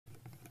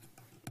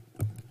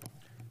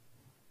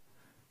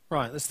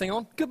Right, this thing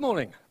on? Good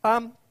morning.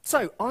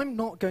 So I'm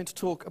not going to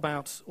talk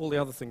about all the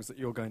other things that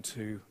you're going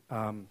to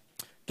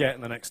get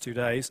in the next 2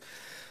 days,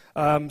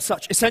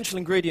 such essential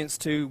ingredients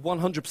to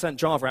 100%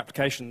 Java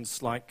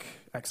applications like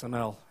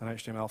XML and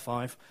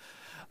HTML5,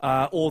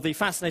 or the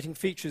fascinating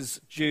features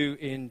due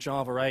in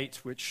Java 8,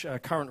 which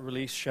current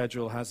release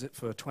schedule has it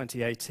for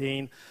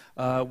 2018,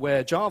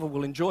 where Java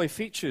will enjoy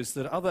features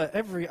that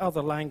every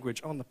other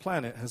language on the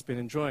planet has been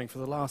enjoying for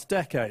the last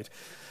decade.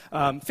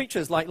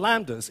 Features like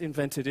lambdas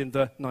invented in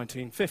the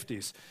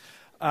 1950s.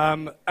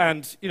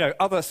 And, you know,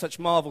 other such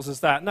marvels as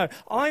that. No,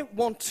 I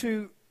want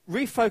to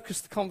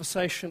refocus the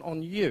conversation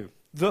on you,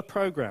 the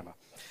programmer.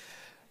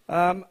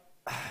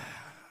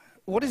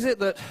 What is it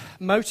that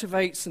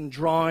motivates and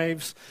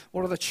drives?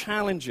 What are the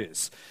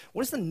challenges?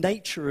 What is the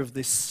nature of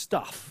this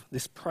stuff,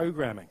 this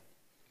programming?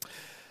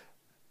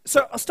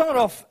 So I'll start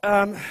off,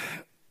 I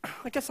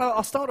guess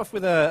I'll start off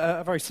with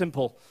a very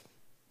simple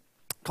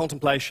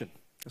contemplation,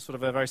 a sort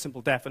of a very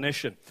simple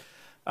definition.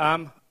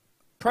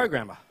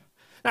 Programmer.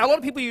 Now, a lot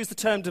of people use the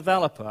term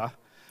developer,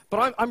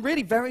 but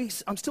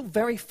I'm still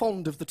very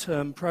fond of the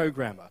term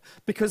programmer,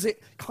 because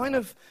it kind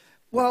of,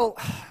 well,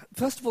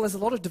 first of all, there's a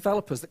lot of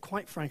developers that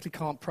quite frankly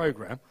can't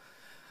program.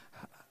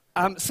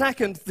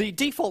 Second, the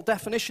default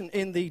definition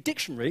in the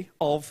dictionary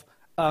of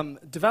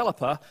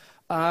developer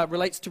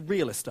relates to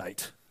real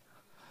estate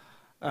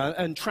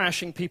and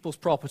trashing people's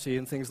property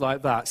and things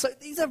like that. So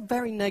these are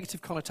very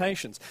negative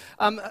connotations.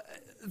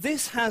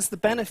 This has the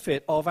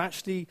benefit of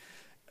actually,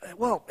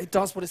 well, it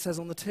does what it says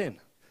on the tin.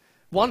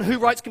 One who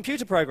writes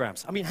computer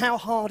programs. I mean, how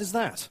hard is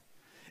that?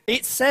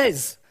 It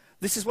says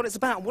this is what it's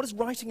about. What does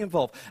writing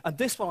involve? And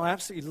this one I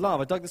absolutely love.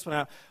 I dug this one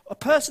out. A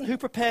person who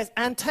prepares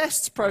and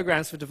tests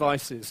programs for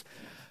devices.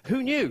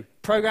 Who knew?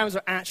 Programs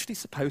are actually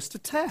supposed to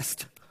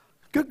test.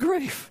 Good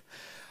grief.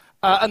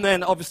 And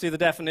then, obviously, the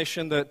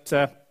definition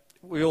that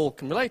we all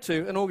can relate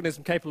to, an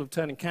organism capable of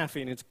turning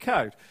caffeine into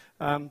code.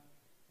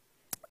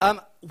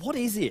 What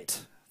is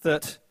it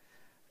that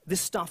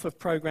this stuff of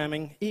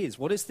programming is?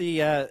 What is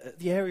the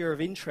area of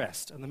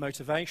interest and the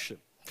motivation?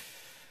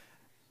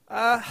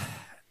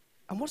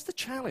 And what's the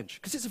challenge?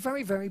 Because it's a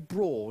very, very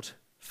broad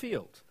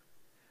field.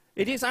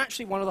 It is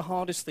actually one of the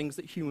hardest things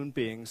that human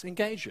beings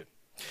engage in.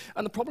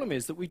 And the problem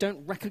is that we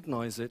don't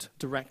recognize it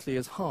directly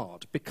as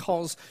hard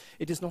because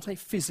it is not a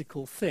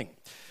physical thing.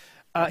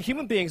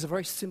 Human beings are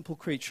very simple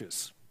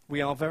creatures.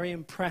 We are very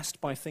impressed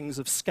by things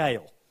of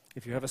scale.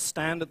 If you ever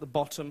stand at the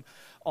bottom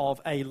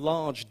of a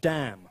large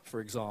dam,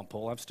 for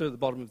example, I've stood at the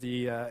bottom of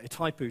the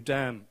Itaipu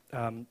Dam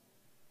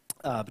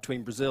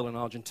between Brazil and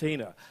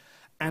Argentina,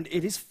 and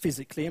it is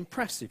physically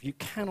impressive. You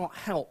cannot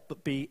help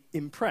but be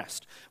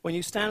impressed. When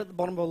you stand at the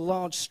bottom of a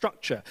large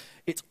structure,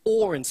 it's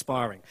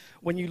awe-inspiring.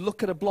 When you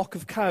look at a block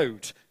of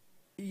code,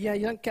 yeah,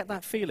 you don't get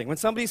that feeling. When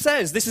somebody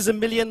says, this is 1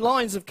 million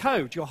lines of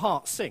code, your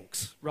heart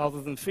sinks,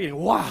 rather than feeling,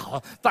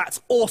 wow,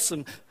 that's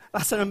awesome.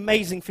 That's an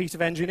amazing feat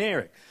of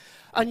engineering.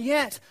 And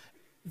yet,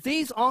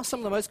 these are some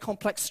of the most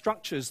complex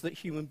structures that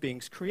human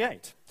beings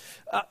create.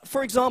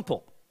 For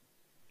example,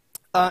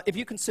 if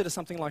you consider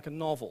something like a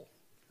novel,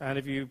 and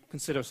if you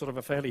consider sort of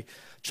a fairly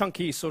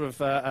chunky sort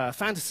of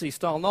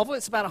fantasy-style novel,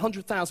 it's about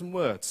 100,000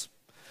 words.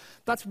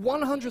 That's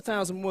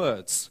 100,000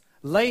 words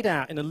laid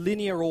out in a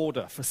linear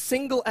order for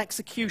single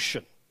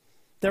execution.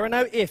 There are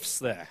no ifs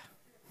there,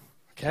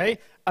 okay?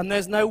 And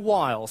there's no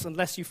whiles,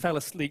 unless you fell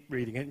asleep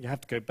reading it and you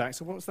have to go back.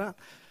 So what was that?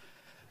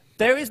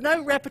 There is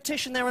no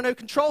repetition, there are no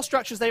control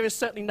structures, there is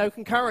certainly no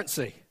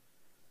concurrency.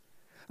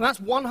 And that's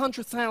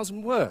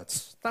 100,000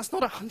 words. That's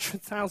not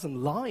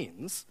 100,000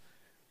 lines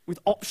with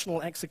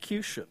optional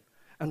execution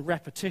and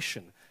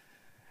repetition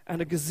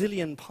and a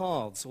gazillion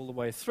paths all the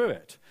way through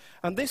it.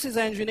 And this is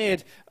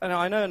engineered, and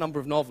I know a number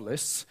of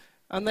novelists,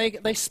 and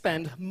they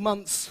spend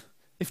months,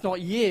 if not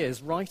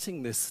years,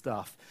 writing this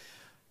stuff.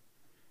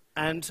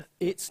 And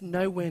it's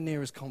nowhere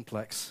near as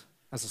complex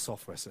as a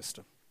software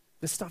system.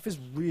 This stuff is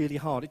really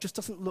hard. It just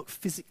doesn't look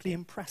physically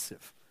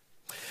impressive.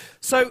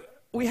 So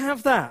we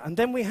have that, and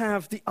then we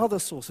have the other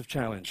source of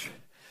challenge,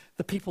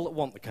 the people that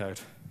want the code.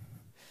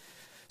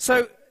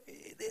 So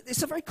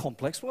it's a very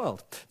complex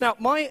world. Now,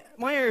 my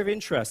area of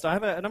interest, I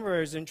have a number of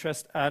areas of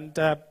interest, and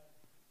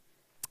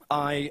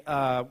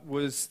I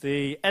was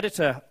the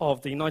editor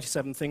of the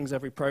 97 Things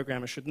Every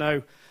Programmer Should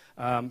Know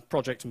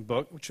project and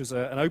book, which was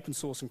an open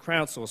source and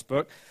crowdsourced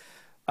book.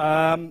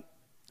 I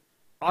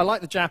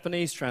like the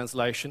Japanese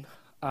translation.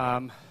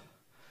 I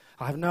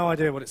have no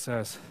idea what it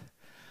says.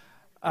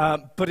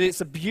 But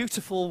it's a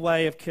beautiful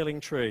way of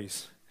killing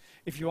trees.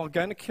 If you are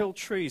going to kill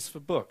trees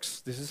for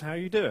books, this is how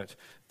you do it.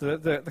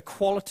 The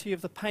quality of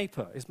the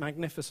paper is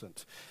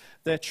magnificent.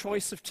 Their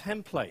choice of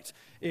template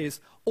is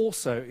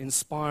also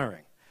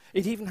inspiring.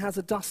 It even has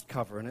a dust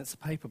cover and it's a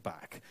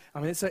paperback.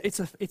 I mean, it's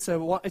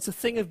a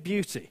thing of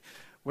beauty,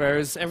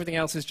 whereas everything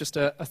else is just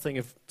a thing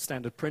of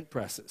standard print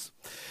presses.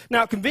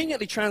 Now,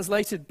 conveniently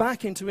translated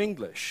back into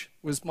English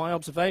was my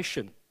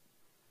observation.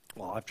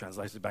 Well, I've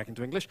translated it back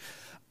into English.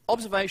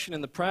 Observation in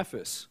the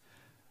preface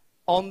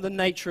on the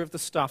nature of the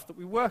stuff that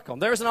we work on.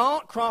 There is an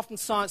art, craft, and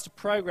science to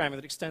programming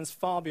that extends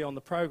far beyond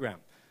the program.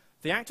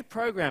 The act of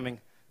programming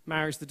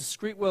marries the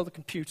discrete world of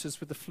computers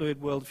with the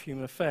fluid world of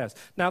human affairs.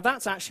 Now,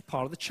 that's actually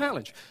part of the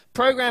challenge.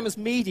 Programmers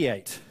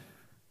mediate.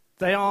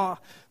 They are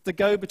the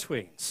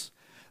go-betweens.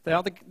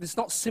 It's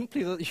not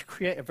simply that you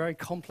create a very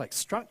complex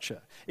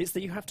structure. It's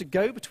that you have to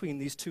go between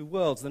these two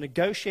worlds, the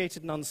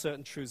negotiated and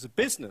uncertain truths of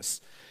business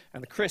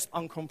and the crisp,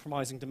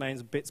 uncompromising domains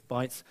of bits,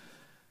 bytes,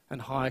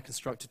 and higher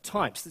constructed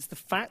types. It's the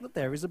fact that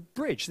there is a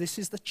bridge. This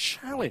is the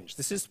challenge.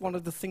 This is one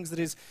of the things that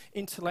is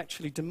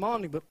intellectually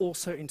demanding, but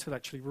also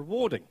intellectually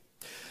rewarding.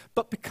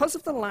 But because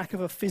of the lack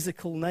of a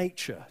physical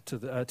nature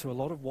to a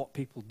lot of what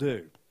people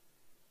do,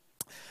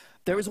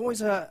 there is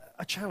always a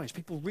challenge.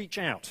 People reach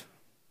out.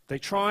 They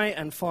try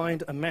and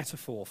find a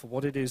metaphor for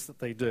what it is that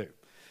they do.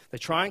 They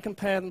try and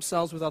compare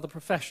themselves with other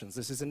professions.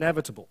 This is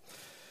inevitable.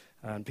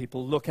 And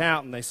people look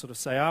out and they sort of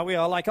say, oh, we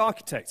are like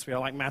architects, we are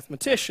like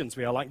mathematicians,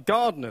 we are like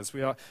gardeners,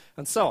 we are,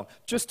 and so on.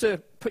 Just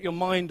to put your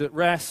mind at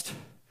rest,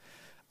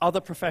 other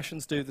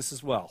professions do this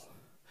as well.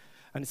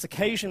 And it's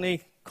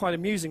occasionally quite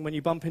amusing when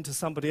you bump into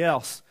somebody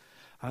else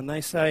and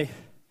they say,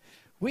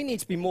 we need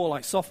to be more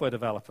like software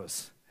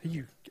developers. Are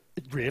you,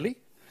 really?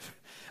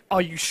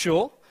 Are you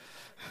sure?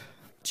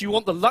 Do you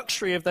want the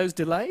luxury of those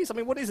delays? I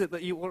mean, what is it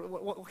that you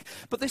want?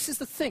 But this is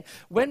the thing.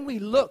 When we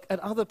look at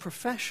other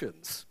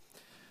professions,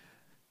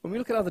 when we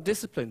look at other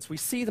disciplines, we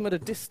see them at a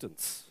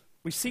distance.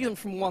 We see them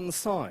from one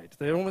side.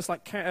 They're almost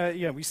like,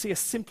 we see a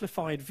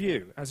simplified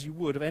view, as you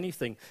would of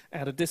anything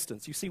at a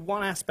distance. You see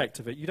one aspect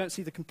of it. You don't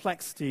see the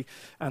complexity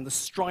and the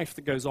strife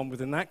that goes on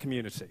within that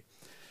community.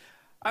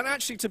 And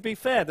actually, to be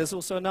fair, there's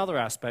also another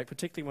aspect,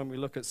 particularly when we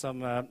look at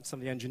some of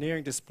the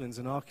engineering disciplines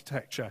in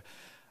architecture.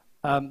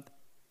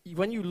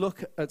 When you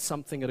look at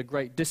something at a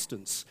great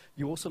distance,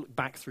 you also look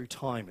back through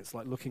time. It's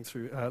like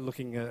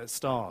looking at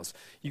stars.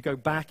 You go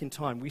back in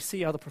time. We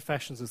see other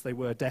professions as they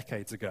were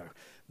decades ago.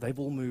 They've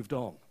all moved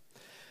on.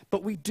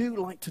 But we do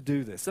like to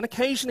do this. And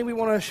occasionally we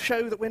want to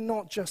show that we're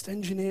not just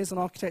engineers and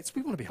architects.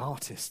 We want to be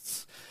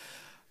artists.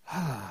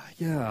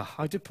 Yeah,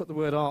 I did put the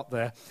word art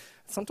there.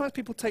 Sometimes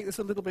people take this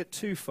a little bit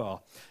too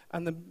far.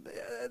 And the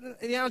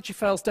analogy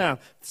falls down.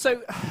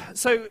 So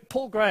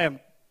Paul Graham,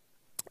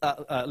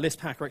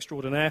 Lisp hacker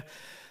extraordinaire,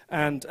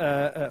 and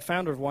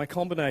founder of Y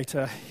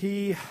Combinator,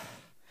 he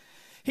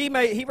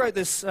wrote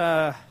this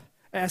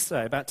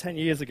essay about 10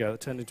 years ago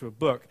that turned into a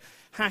book,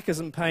 Hackers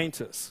and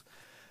Painters,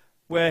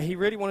 where he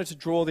really wanted to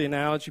draw the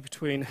analogy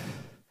between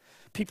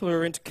people who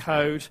are into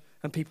code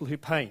and people who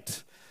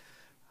paint.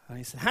 And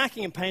he said,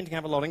 hacking and painting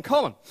have a lot in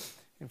common.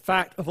 In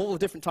fact, of all the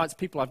different types of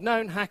people I've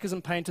known, hackers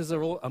and painters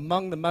are all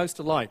among the most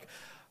alike.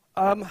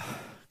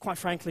 Quite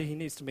frankly, he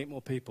needs to meet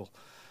more people.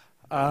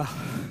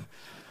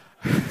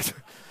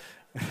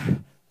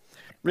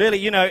 Really,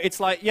 you know, it's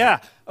like, yeah,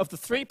 of the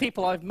 3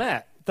 people I've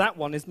met, that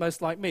one is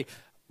most like me.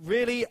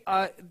 Really,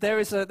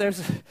 hackers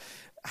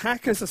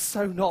are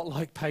so not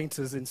like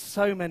painters in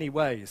so many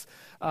ways.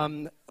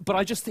 But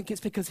I just think it's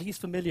because he's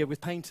familiar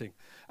with painting.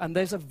 And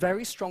there's a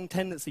very strong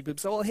tendency to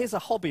say, well, here's a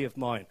hobby of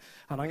mine,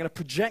 and I'm going to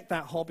project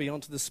that hobby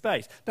onto the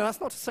space. Now, that's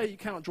not to say you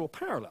cannot draw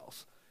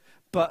parallels,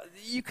 but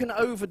you can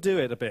overdo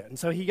it a bit. And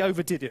so he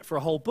overdid it for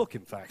a whole book,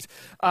 in fact.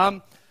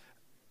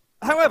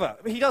 However,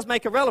 he does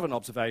make a relevant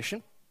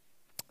observation.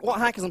 What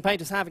hackers and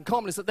painters have in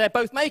common is that they're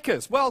both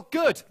makers. Well,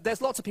 good.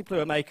 There's lots of people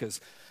who are makers.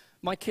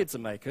 My kids are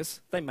makers.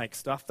 They make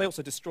stuff. They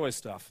also destroy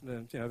stuff.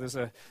 You know, there's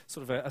a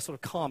sort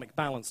of karmic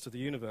balance to the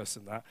universe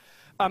in that.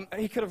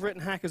 He could have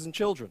written hackers and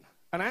children.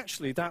 And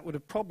actually, that would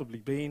have probably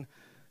been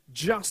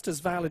just as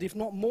valid, if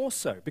not more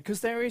so, because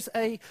there is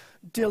a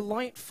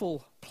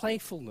delightful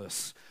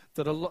playfulness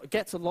that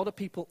gets a lot of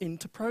people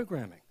into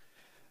programming.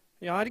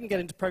 You know, I didn't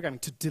get into programming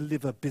to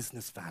deliver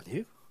business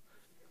value.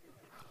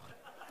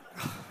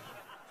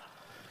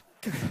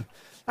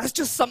 That's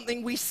just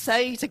something we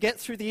say to get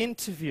through the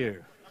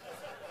interview.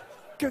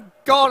 Good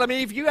God, I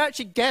mean, if you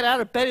actually get out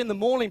of bed in the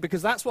morning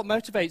because that's what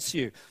motivates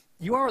you,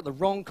 you are at the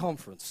wrong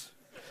conference.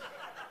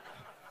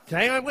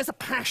 Okay, where's the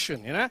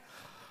passion, you know?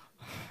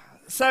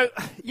 So,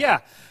 yeah,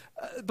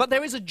 but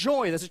there is a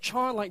joy, there's a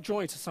childlike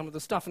joy to some of the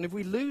stuff, and if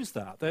we lose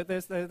that,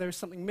 there's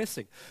something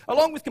missing.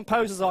 Along with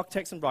composers,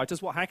 architects, and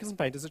writers, what hackers and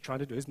painters are trying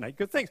to do is make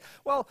good things.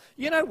 Well,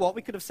 you know what?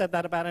 We could have said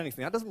that about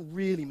anything. That doesn't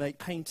really make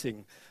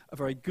painting a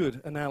very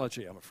good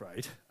analogy, I'm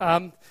afraid.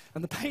 And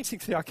the painting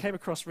thing I came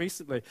across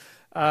recently,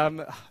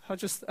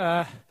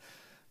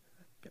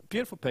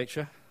 beautiful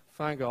picture,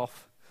 Van Gogh,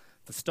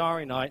 The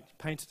Starry Night,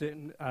 painted it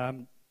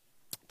in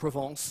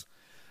Provence,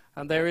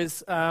 and there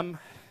is there's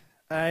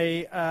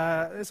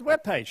a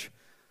web page.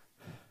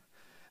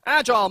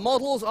 Agile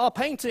models are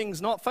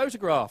paintings, not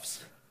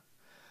photographs.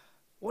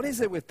 What is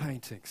it with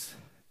paintings?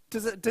 Do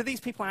these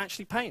people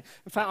actually paint?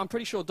 In fact, I'm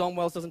pretty sure Don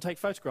Wells doesn't take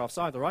photographs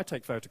either. I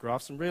take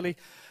photographs, and really,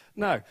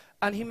 no.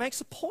 And he makes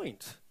a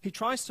point. He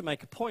tries to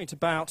make a point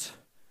about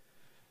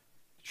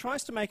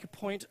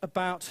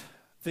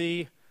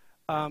the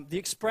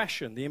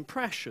expression, the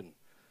impression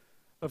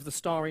of the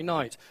starry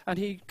night. And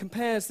he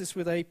compares this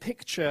with a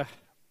picture,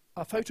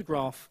 a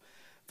photograph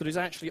that is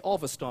actually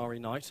of a starry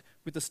night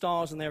with the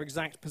stars in their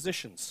exact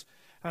positions.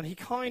 And he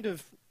kind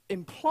of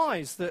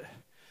implies that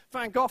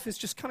Van Gogh is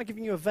just kind of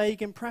giving you a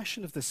vague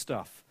impression of this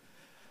stuff.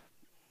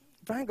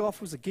 Van Gogh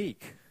was a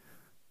geek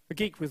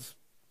with,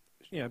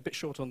 a bit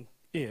short on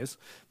ears,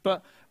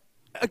 but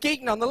a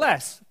geek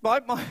nonetheless.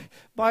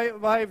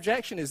 My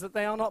objection is that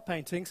they are not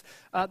paintings.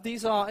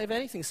 These are, if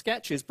anything,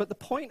 sketches. But the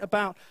point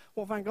about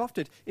what Van Gogh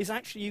did is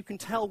actually you can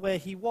tell where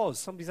he was.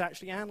 Somebody's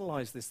actually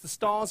analysed this. The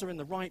stars are in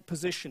the right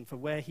position for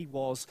where he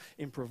was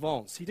in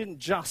Provence. He didn't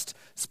just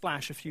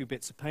splash a few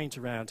bits of paint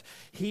around.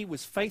 He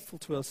was faithful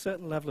to a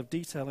certain level of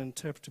detail and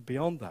interpreted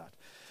beyond that.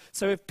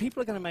 So if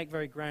people are going to make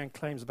very grand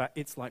claims about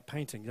it's like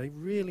painting, they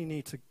really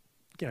need to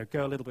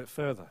go a little bit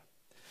further.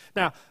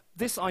 Now,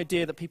 this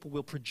idea that people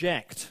will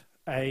project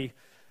a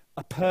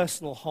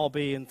personal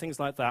hobby and things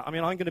like that. I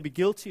mean, I'm going to be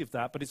guilty of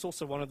that, but it's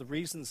also one of the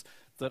reasons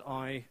that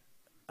I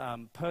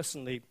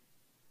personally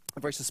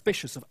am very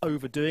suspicious of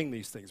overdoing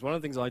these things. One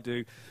of the things I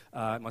do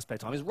in my spare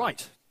time is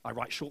write. I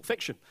write short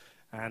fiction,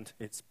 and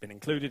it's been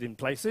included in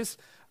places,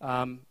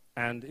 and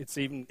it's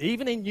even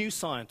in New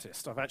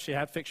Scientist. I've actually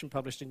had fiction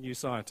published in New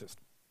Scientist.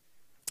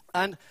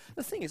 And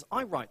the thing is,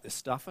 I write this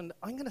stuff, and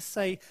I'm going to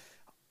say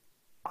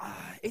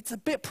it's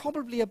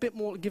probably a bit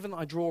more, given that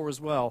I draw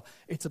as well,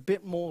 it's a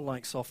bit more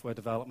like software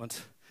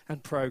development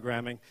and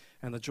programming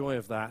and the joy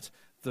of that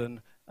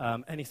than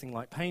anything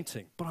like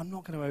painting. But I'm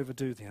not going to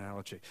overdo the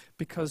analogy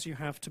because you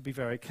have to be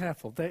very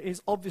careful. There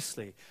is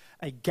obviously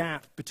a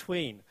gap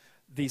between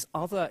these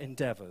other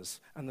endeavors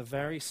and the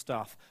very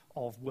stuff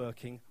of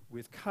working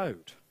with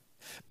code.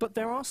 But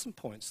there are some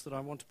points that I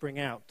want to bring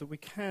out that we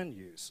can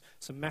use,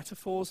 some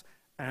metaphors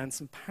and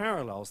some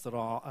parallels that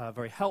are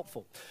very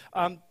helpful.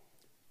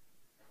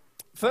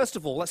 First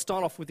of all, let's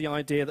start off with the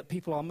idea that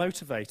people are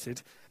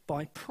motivated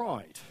by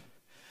pride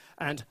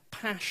and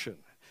passion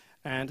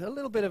and a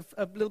little bit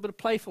of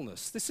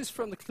playfulness. This is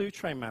from the Clue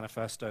Train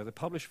Manifesto, the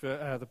published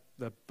the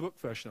book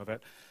version of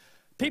it.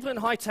 People in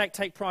high tech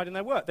take pride in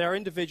their work. They are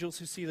individuals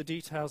who see the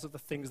details of the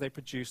things they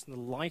produce in the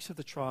light of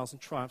the trials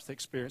and triumphs they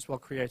experience while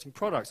creating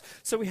products.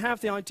 So we have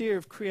the idea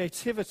of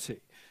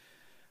creativity,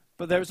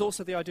 but there is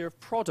also the idea of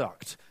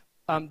product.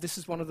 This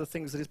is one of the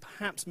things that is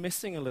perhaps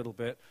missing a little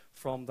bit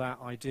from that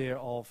idea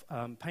of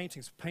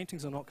paintings.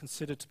 Paintings are not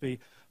considered to be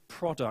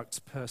products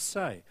per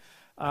se.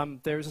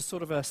 There is a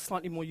sort of a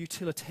slightly more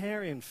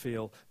utilitarian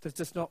feel that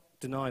does not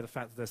deny the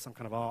fact that there's some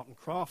kind of art and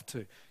craft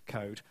to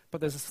code, but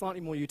there's a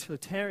slightly more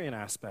utilitarian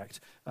aspect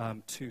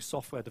to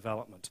software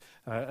development.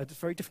 A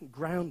very different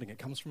grounding. It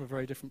comes from a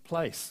very different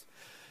place.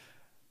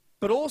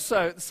 But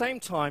also, at the same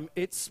time,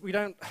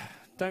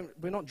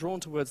 we're not drawn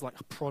to words like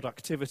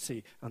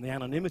productivity and the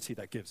anonymity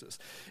that gives us.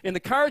 In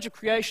the courage of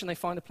creation, they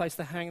find a place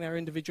to hang their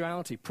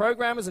individuality.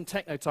 Programmers and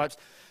technotypes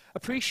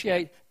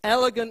appreciate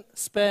elegant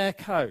spare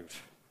code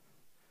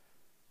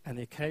and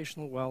the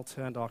occasional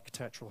well-turned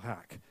architectural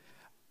hack.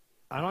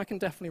 And I can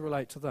definitely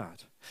relate to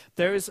that.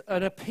 There is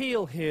an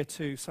appeal here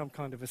to some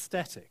kind of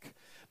aesthetic,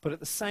 but at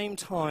the same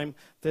time,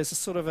 there's a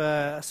sort of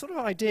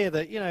idea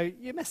that,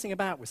 you're messing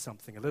about with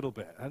something a little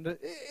bit, and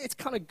it's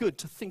kind of good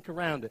to think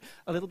around it.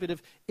 A little bit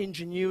of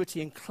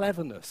ingenuity and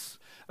cleverness.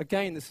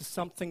 Again, this is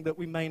something that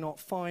we may not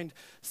find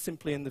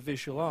simply in the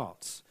visual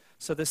arts.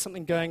 So there's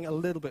something going a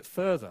little bit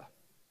further.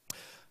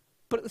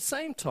 But at the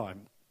same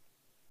time,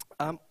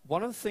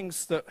 one of the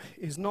things that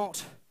is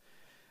not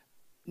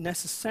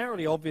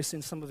necessarily obvious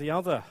in some of the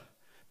other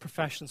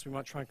professions we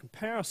might try and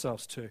compare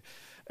ourselves to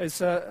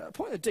is a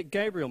point that Dick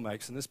Gabriel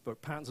makes in this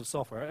book, Patterns of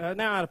Software.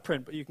 Now out of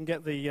print, but you can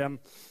get the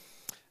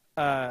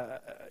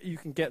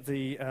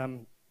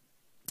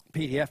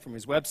PDF from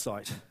his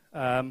website.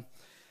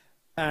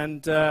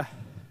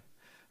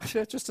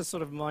 Just a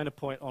sort of minor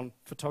point on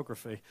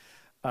photography.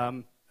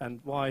 And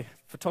why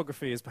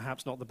photography is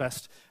perhaps not the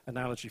best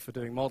analogy for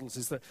doing models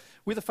is that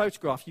with a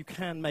photograph, you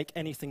can make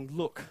anything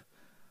look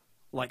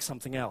like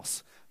something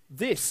else.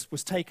 This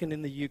was taken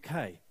in the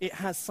UK. It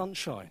has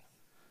sunshine.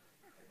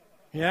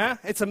 Yeah?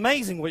 It's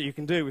amazing what you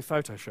can do with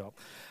Photoshop.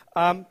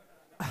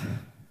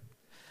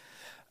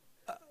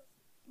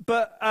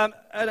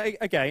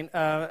 Again,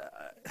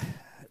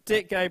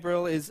 Dick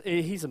Gabriel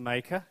he's a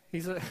maker.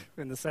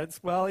 In the sense,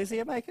 well, is he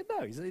a maker?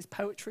 No. He's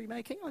poetry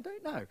making? I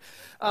don't know.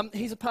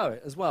 He's a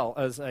poet as well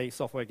as a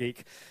software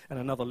geek and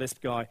another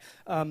Lisp guy.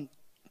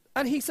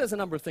 And he says a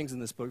number of things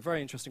in this book,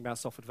 very interesting about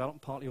software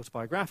development, partly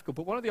autobiographical,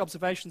 but one of the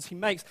observations he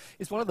makes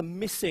is one of the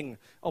missing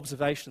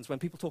observations when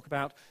people talk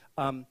about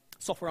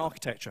software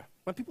architecture.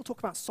 When people talk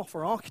about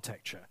software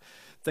architecture,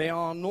 they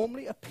are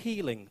normally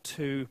appealing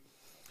to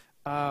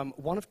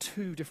one of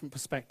two different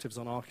perspectives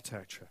on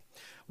architecture.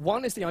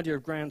 One is the idea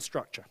of grand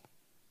structure,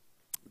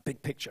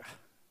 big picture,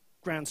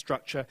 grand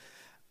structure,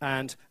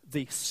 and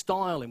the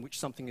style in which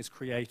something is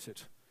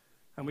created.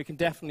 And we can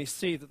definitely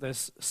see that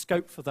there's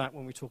scope for that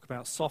when we talk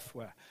about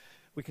software.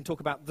 We can talk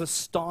about the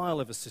style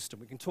of a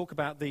system. We can talk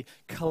about the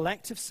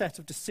collective set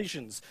of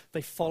decisions.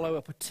 They follow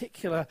a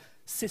particular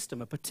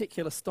system, a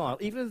particular style.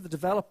 Even if the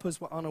developers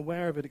were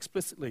unaware of it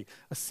explicitly,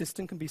 a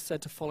system can be said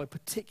to follow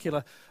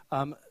particular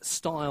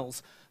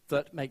styles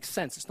that make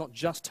sense. It's not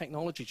just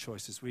technology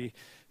choices. We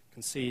You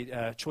can see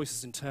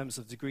choices in terms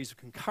of degrees of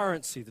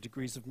concurrency, the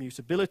degrees of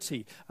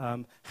mutability,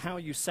 how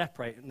you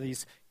separate, and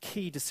these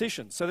key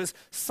decisions. So there's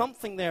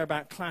something there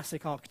about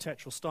classic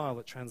architectural style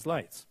that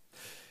translates.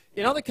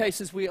 In other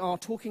cases, we are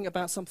talking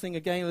about something,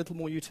 again, a little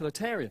more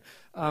utilitarian.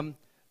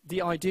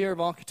 The idea of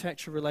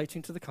architecture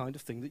relating to the kind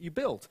of thing that you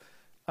build.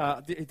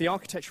 The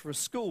architecture for a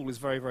school is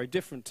very, very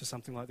different to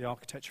something like the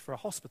architecture for a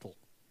hospital.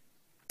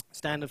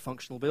 Standard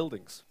functional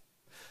buildings.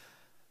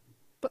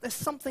 But there's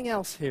something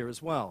else here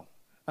as well.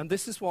 And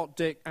this is what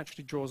Dick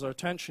actually draws our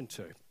attention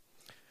to.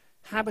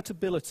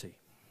 Habitability.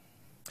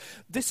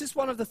 This is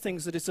one of the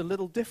things that is a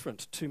little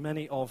different to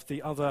many of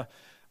the other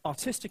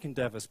artistic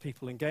endeavors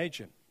people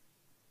engage in.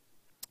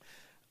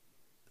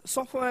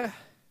 Software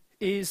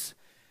is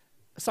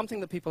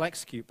something that people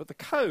execute, but the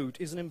code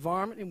is an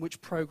environment in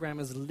which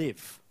programmers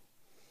live.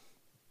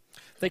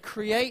 They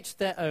create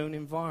their own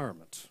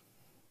environment.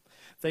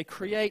 They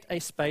create a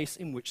space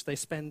in which they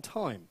spend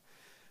time.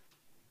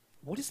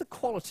 What is the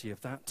quality of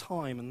that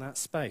time and that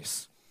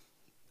space?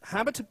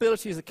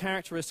 Habitability is a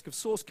characteristic of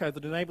source code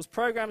that enables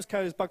programmers,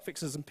 coders, bug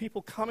fixers, and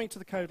people coming to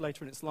the code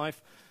later in its life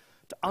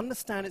to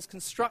understand its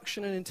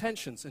construction and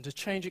intentions and to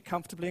change it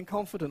comfortably and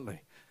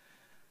confidently.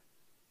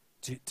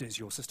 Is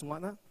your system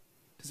like that?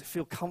 Does it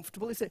feel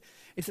comfortable? Is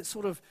it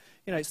sort of,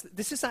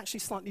 this is actually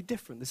slightly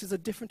different. This is a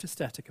different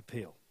aesthetic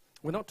appeal.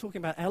 We're not talking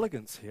about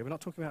elegance here. We're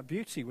not talking about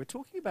beauty. We're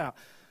talking about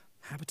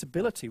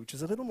habitability, which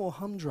is a little more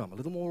humdrum, a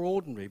little more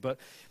ordinary. But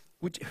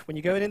when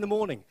you go in the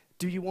morning,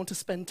 do you want to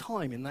spend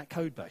time in that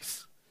code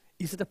base?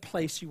 Is it a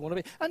place you want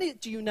to be? And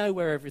do you know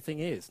where everything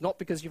is? Not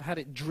because you've had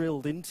it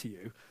drilled into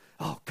you.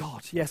 Oh,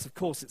 God, yes, of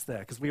course it's there,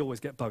 because we always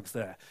get bugs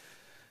there.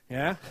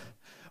 Yeah?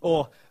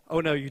 Or,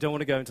 oh, no, you don't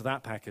want to go into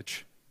that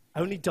package.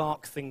 Only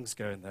dark things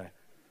go in there,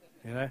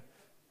 you know?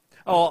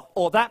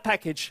 Or that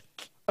package,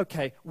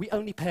 okay, we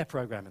only pair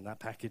program in that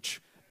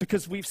package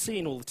because we've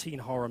seen all the teen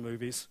horror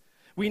movies.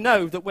 We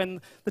know that when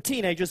the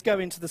teenagers go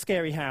into the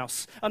scary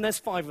house, and there's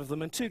 5 of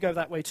them, and 2 go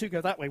that way, 2 go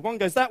that way, 1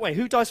 goes that way,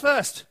 who dies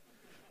first?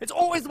 It's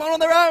always the one on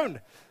their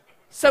own.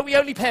 So we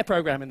only pair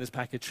program in this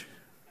package.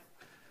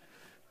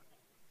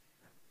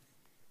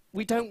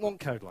 We don't want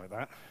code like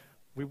that.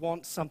 We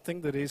want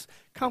something that is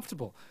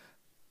comfortable,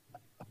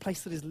 a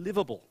place that is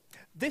livable.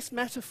 This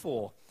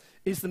metaphor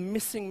is the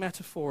missing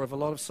metaphor of a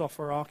lot of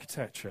software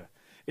architecture.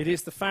 It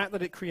is the fact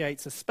that it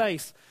creates a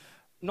space,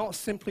 not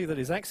simply that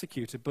is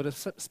executed, but a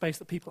space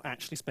that people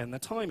actually spend their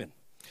time in.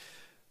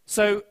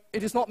 So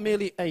it is not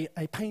merely a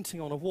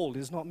painting on a wall. It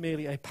is not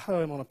merely a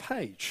poem on a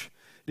page.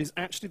 It is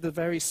actually the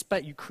very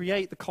space. You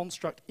create the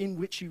construct in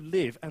which you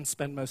live and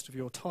spend most of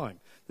your time.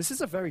 This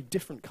is a very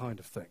different kind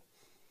of thing.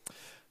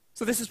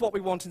 So this is what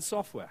we want in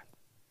software.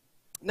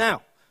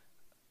 Now,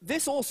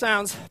 this all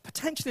sounds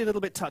potentially a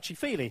little bit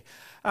touchy-feely.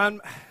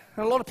 And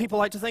a lot of people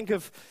like to think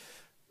of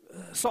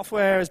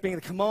software as being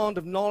the command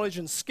of knowledge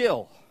and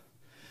skill.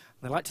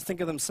 They like to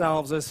think of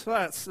themselves as,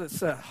 well,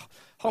 it's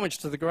homage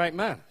to the great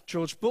man,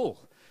 George Boole,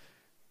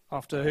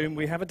 after whom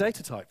we have a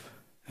data type,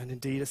 and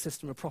indeed a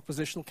system of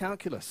propositional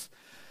calculus.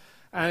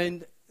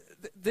 And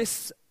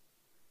these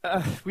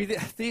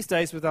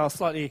days, with our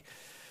slightly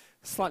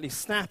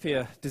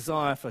snappier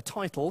desire for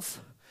titles,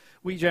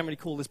 we generally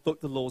call this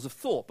book The Laws of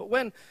Thought. But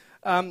when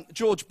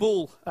George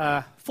Boole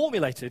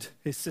formulated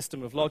his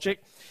system of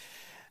logic,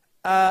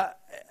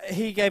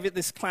 he gave it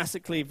this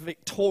classically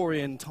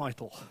Victorian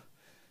title,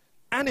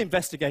 An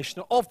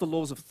Investigation of the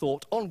Laws of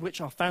Thought, on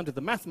which are founded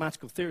the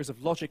mathematical theories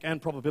of logic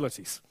and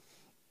probabilities.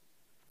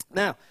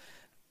 Now,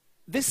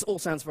 this all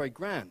sounds very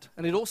grand,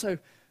 and it also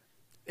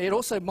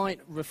might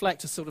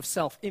reflect a sort of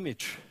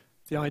self-image,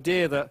 the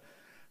idea that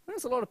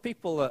there's a lot of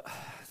people that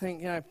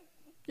think,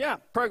 yeah,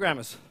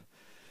 programmers,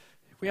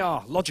 we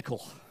are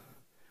logical.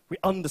 We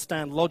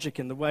understand logic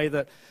in the way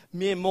that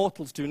mere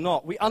mortals do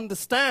not. We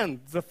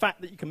understand the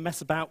fact that you can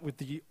mess about with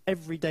the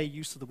everyday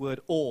use of the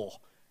word or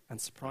and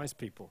surprise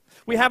people.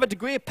 We have a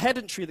degree of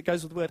pedantry that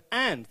goes with the word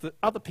and that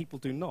other people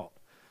do not.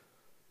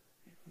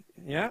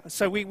 Yeah?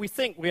 So we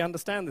think we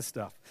understand this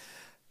stuff.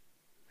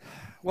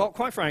 Well,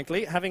 quite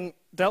frankly, having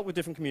dealt with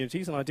different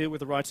communities, and I deal with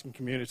the writing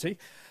community,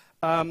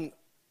 and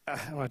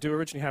I do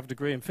originally have a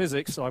degree in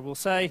physics, so I will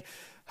say,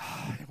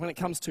 when it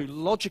comes to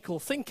logical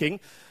thinking,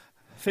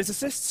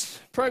 physicists,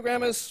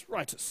 programmers,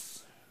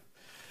 writers.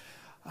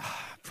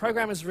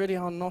 Programmers really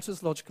are not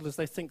as logical as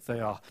they think they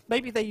are.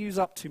 Maybe they use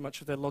up too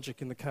much of their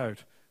logic in the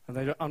code, and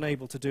they're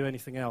unable to do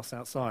anything else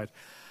outside.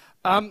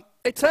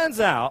 It turns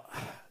out,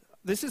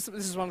 this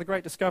is one of the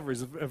great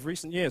discoveries of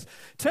recent years,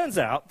 it turns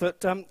out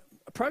that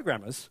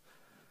programmers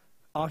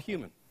are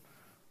human.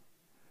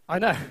 I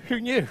know, who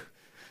knew?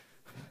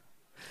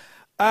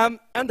 And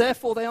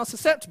therefore they are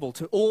susceptible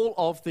to all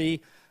of the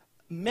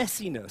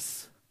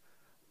messiness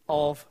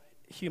of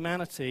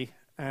humanity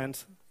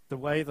and the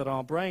way that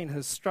our brain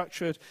has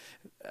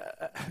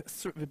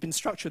been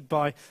structured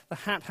by the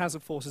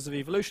haphazard forces of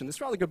evolution.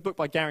 This rather good book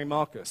by Gary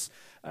Marcus,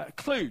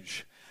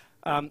 Klooge,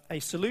 a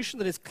solution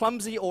that is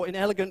clumsy or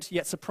inelegant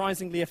yet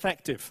surprisingly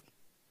effective.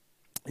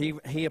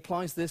 He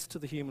applies this to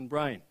the human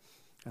brain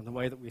and the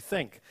way that we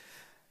think.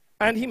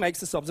 And he makes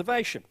this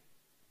observation.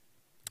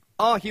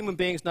 Are human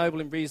beings noble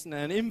in reason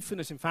and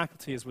infinite in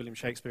faculty, as William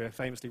Shakespeare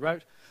famously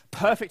wrote?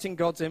 Perfect in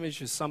God's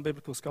image, as some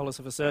biblical scholars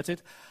have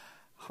asserted?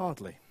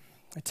 Hardly.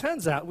 It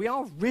turns out we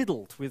are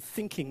riddled with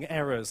thinking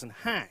errors and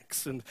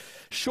hacks and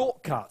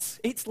shortcuts.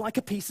 It's like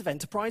a piece of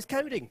enterprise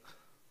coding.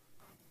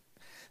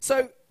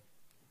 So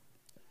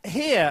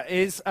here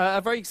is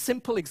a very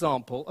simple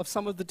example of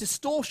some of the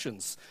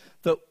distortions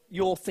that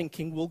your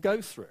thinking will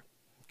go through.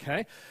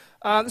 Okay?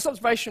 This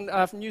observation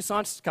from New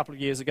Scientist a couple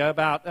of years ago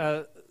about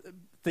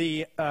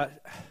the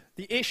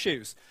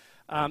issues,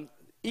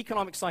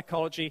 economic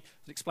psychology,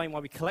 that explain why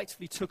we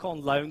collectively took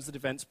on loans that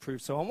events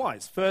proved so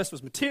unwise. First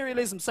was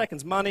materialism,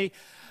 second's money.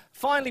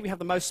 Finally, we have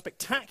the most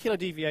spectacular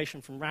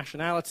deviation from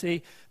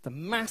rationality, the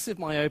massive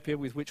myopia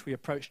with which we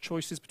approach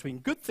choices between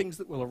good things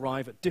that will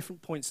arrive at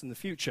different points in the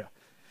future.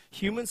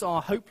 Humans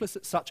are hopeless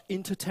at such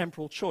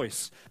intertemporal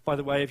choice. By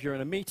the way, if you're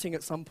in a meeting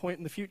at some point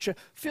in the future,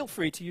 feel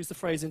free to use the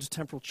phrase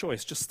intertemporal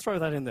choice. Just throw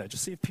that in there.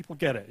 Just see if people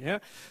get it, yeah?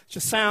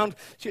 Just sound,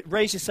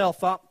 raise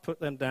yourself up, put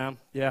them down.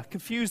 Yeah,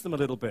 confuse them a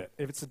little bit.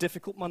 If it's a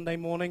difficult Monday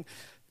morning,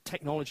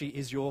 technology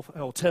is your,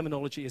 or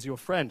terminology is your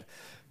friend.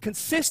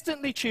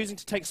 Consistently choosing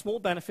to take small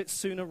benefits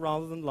sooner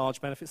rather than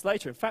large benefits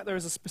later. In fact, there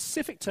is a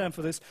specific term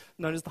for this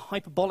known as the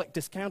hyperbolic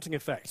discounting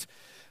effect.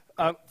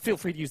 Feel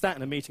free to use that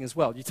in a meeting as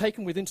well. You take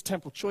them with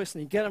intertemporal choice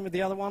and you get them with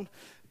the other one.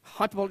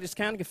 Hyperbolic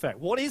discounting effect.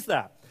 What is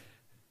that?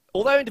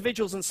 Although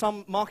individuals and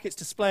some markets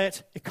display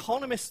it,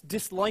 economists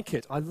dislike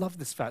it. I love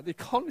this fact. The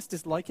economists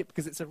dislike it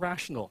because it's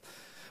irrational,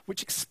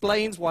 which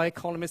explains why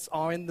economists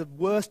are in the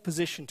worst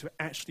position to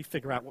actually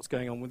figure out what's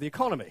going on with the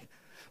economy.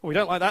 Well, we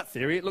don't like that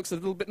theory. It looks a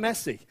little bit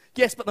messy.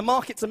 Yes, but the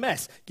market's a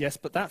mess. Yes,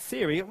 but that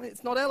theory,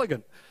 it's not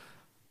elegant.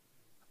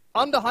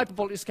 Under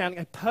hyperbolic discounting,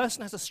 a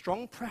person has a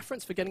strong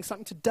preference for getting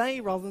something today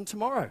rather than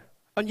tomorrow.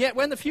 And yet,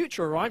 when the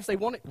future arrives, they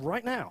want it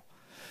right now.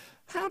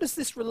 How does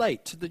this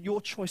relate to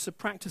your choice of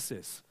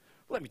practices?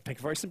 Well, let me take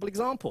a very simple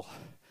example.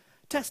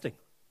 Testing.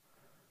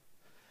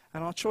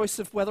 And our choice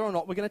of whether or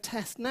not we're going to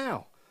test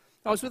now.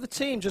 I was with a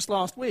team just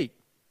last week,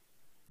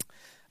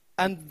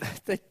 and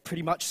they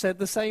pretty much said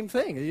the same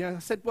thing. You know, I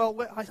said, well,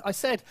 I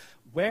said,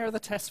 where are the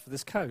tests for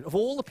this code? Of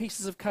all the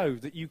pieces of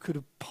code that you could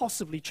have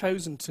possibly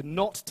chosen to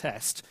not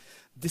test,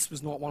 this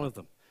was not one of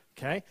them,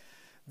 okay?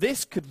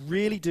 This could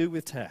really do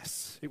with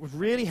tests. It would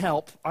really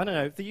help, I don't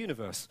know, the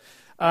universe.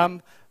 So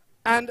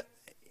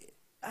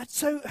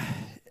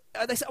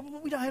they said,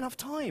 well, we don't have enough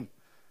time.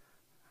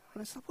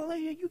 And I said, well,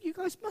 you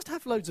guys must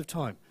have loads of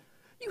time.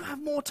 You have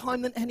more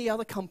time than any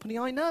other company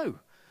I know.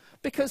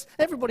 Because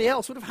everybody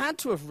else would have had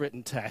to have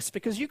written tests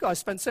because you guys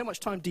spend so much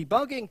time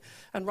debugging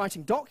and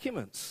writing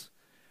documents.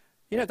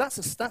 You know,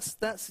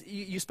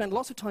 you spend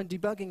lots of time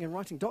debugging and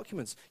writing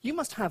documents. You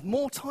must have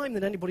more time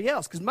than anybody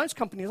else, because most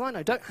companies I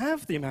know don't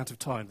have the amount of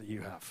time that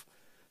you have.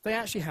 They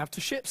actually have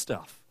to ship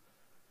stuff.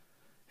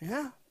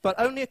 Yeah? But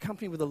only a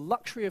company with the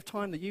luxury of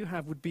time that you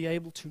have would be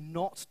able to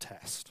not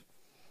test.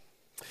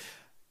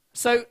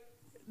 So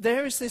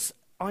there is this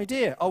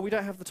idea, oh, we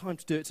don't have the time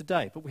to do it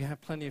today, but we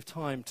have plenty of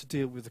time to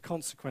deal with the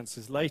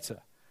consequences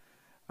later.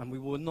 And we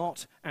will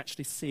not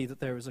actually see that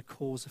there is a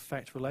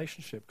cause-effect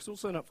relationship, because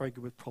also not very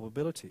good with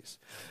probabilities.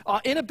 Our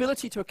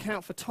inability to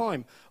account for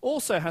time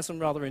also has some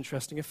rather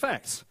interesting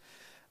effects.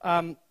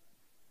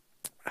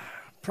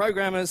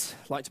 Programmers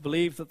like to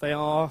believe that they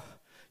are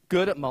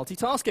good at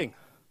multitasking.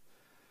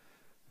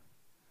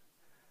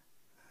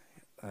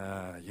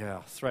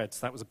 Yeah, threads,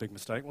 that was a big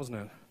mistake,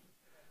 wasn't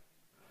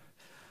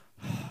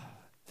it?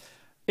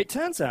 It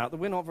turns out that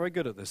we're not very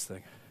good at this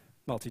thing.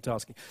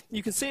 Multitasking.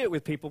 You can see it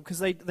with people because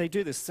they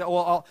do this. So,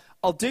 well,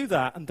 I'll do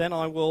that, and then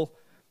I will,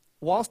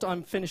 whilst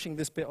I'm finishing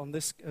this bit on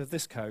this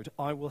code,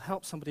 I will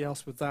help somebody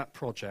else with that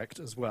project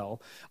as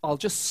well. I'll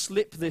just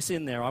slip this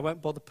in there. I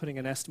won't bother putting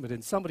an estimate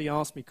in. Somebody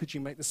asked me, could you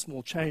make this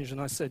small change?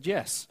 And I said,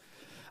 yes.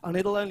 And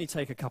it'll only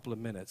take a couple of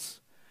minutes.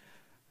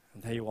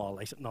 And there you are,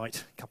 late at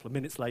night, a couple of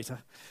minutes later.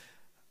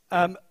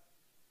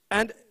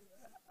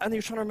 And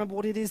you're trying to remember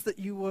what it is that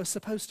you were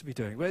supposed to be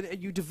doing. Where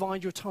you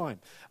divide your time.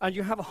 And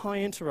you have a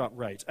high interrupt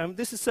rate.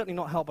 This is certainly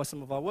not helped by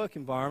some of our work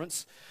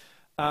environments,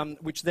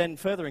 which then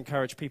further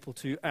encourage people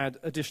to add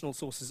additional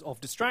sources of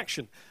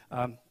distraction.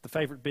 The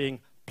favorite being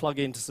plug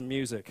into some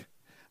music.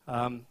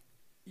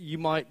 You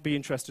might be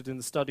interested in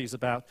the studies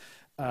about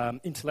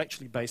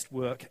intellectually based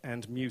work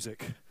and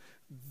music.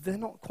 They're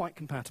not quite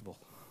compatible.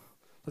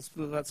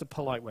 That's a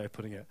polite way of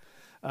putting it.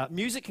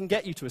 Music can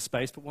get you to a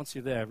space, but once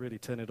you're there, really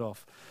turn it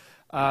off.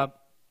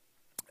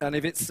 And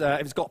if it's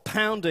got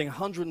pounding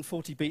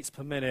 140 beats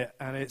per minute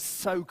and it's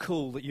so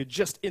cool that you're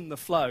just in the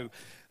flow,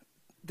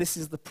 this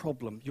is the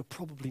problem. You're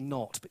probably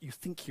not, but you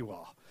think you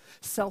are.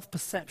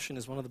 Self-perception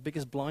is one of the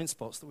biggest blind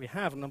spots that we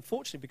have, and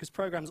unfortunately, because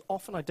programs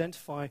often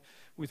identify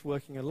with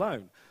working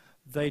alone,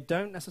 they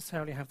don't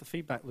necessarily have the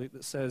feedback loop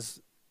that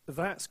says,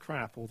 that's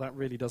crap, or that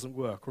really doesn't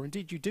work, or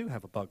indeed you do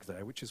have a bug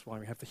there, which is why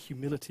we have the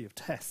humility of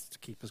tests to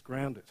keep us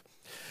grounded.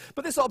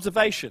 But this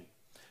observation,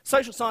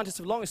 social scientists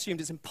have long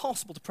assumed it's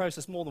impossible to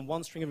process more than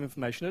one string of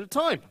information at a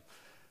time.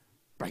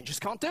 Brain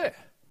just can't do it.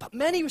 But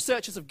many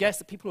researchers have guessed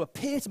that people who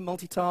appear to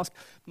multitask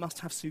must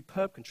have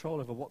superb control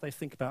over what they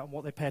think about and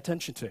what they pay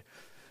attention to.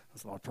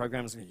 There's a lot of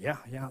programmers going, yeah,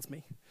 that's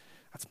me.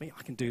 That's me.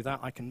 I can do that.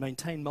 I can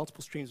maintain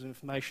multiple streams of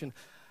information.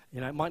 You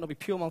know, it might not be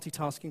pure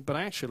multitasking, but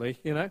actually,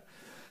 you know.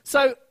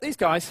 So these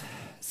guys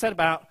set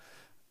about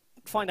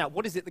find out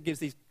what is it that gives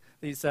these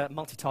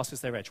multitaskers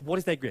their edge. What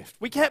is their gift?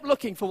 We kept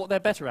looking for what they're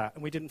better at,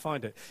 and we didn't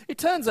find it. It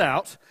turns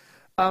out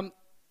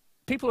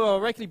people who are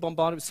regularly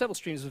bombarded with several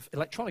streams of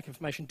electronic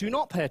information do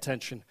not pay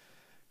attention.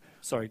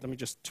 Sorry, let me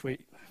just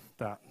tweet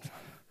that.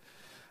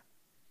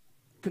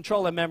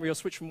 Control their memory or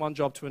switch from one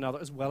job to another,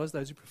 as well as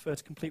those who prefer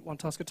to complete one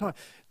task at a time.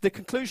 The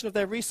conclusion of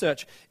their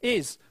research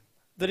is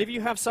that if you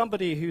have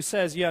somebody who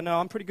says, yeah, no,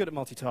 I'm pretty good at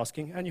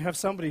multitasking, and you have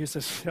somebody who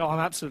says, oh, I'm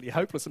absolutely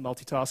hopeless at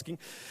multitasking,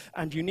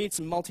 and you need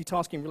some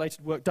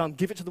multitasking-related work done,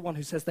 give it to the one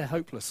who says they're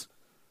hopeless.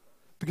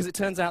 Because it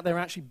turns out they're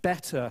actually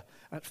better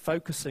at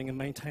focusing and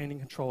maintaining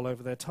control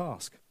over their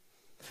task.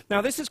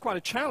 Now, this is quite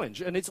a challenge,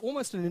 and it's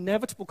almost an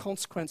inevitable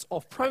consequence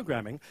of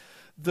programming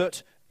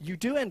that you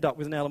do end up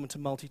with an element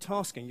of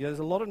multitasking. There's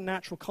a lot of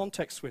natural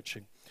context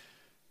switching.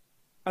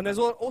 And there's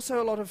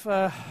also a lot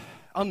of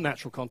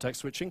unnatural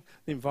context switching.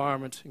 The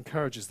environment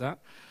encourages that,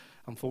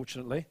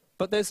 unfortunately.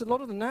 But there's a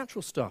lot of the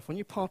natural stuff. When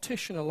you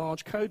partition a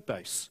large code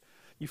base,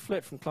 you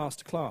flip from class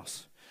to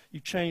class. You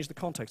change the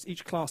context.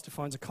 Each class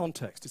defines a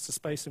context. It's a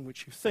space in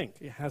which you think.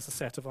 It has a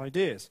set of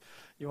ideas.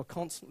 You are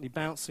constantly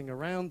bouncing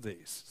around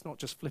these. It's not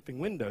just flipping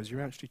windows.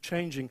 You're actually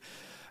changing,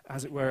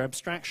 as it were,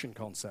 abstraction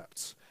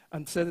concepts.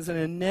 And so there's an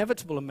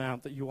inevitable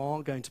amount that you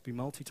are going to be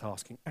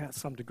multitasking at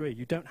some degree.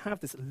 You don't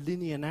have this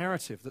linear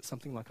narrative that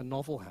something like a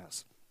novel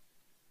has.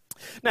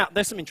 Now,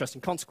 there's some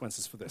interesting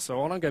consequences for this. So I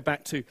want to go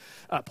back to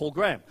Paul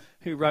Graham,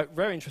 who wrote a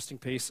very interesting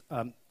piece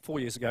 4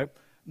 years ago,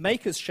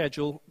 Maker's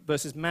Schedule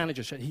versus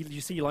Manager's Schedule.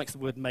 You see he likes the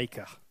word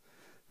maker,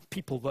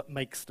 people that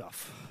make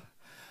stuff.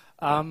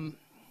 I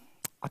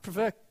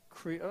prefer,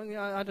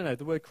 I don't know,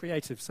 the word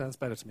creative sounds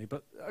better to me,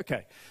 but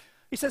okay.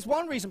 He says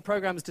one reason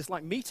programmers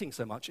dislike meetings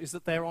so much is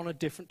that they're on a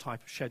different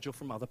type of schedule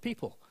from other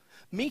people.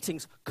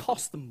 Meetings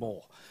cost them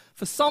more.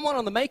 For someone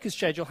on the maker's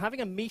schedule,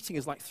 having a meeting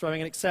is like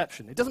throwing an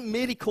exception. It doesn't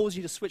merely cause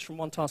you to switch from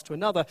one task to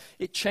another,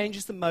 it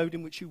changes the mode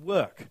in which you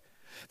work.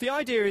 The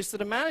idea is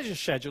that a manager's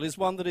schedule is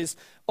one that is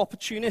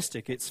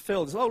opportunistic. It's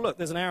filled. Oh, look,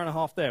 there's an hour and a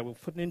half there. We'll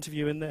put an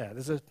interview in there.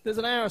 There's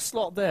an hour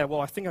slot there.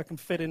 Well, I think I can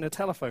fit in a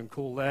telephone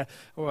call there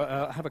or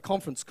have a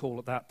conference call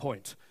at that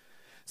point.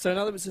 So in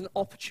other words, an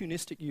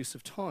opportunistic use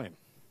of time.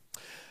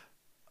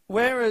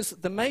 Whereas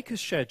the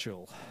maker's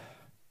schedule,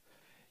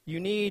 you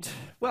need,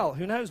 well,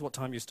 who knows what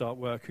time you start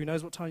work? Who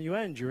knows what time you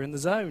end? You're in the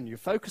zone. You're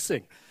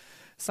focusing.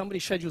 Somebody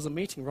schedules a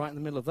meeting right in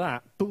the middle of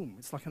that. Boom,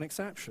 it's like an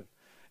exception.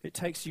 It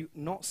takes you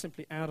not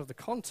simply out of the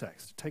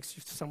context. It takes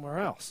you to somewhere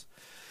else.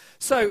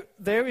 So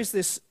there is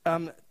this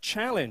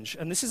challenge,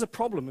 and this is a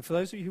problem for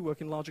those of you who work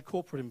in larger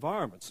corporate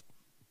environments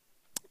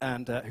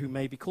and who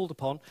may be called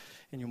upon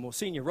in your more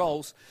senior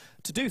roles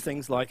to do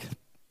things like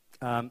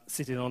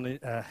sit in on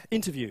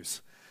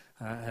interviews,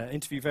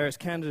 interview various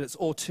candidates,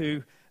 or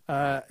to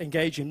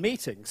engage in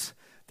meetings.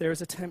 There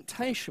is a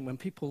temptation when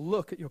people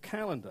look at your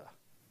calendar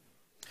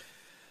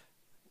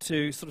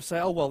to sort of say,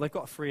 oh, well, they've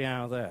got a free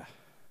hour there.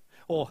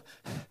 Or,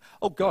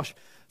 oh gosh,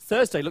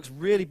 Thursday looks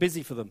really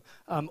busy for them.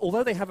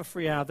 Although they have a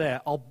free hour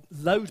there, I'll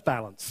load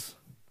balance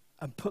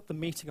and put the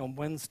meeting on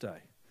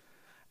Wednesday.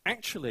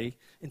 Actually,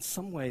 in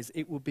some ways,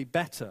 it would be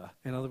better.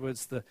 In other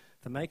words, the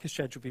maker's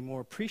schedule would be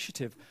more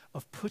appreciative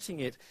of putting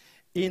it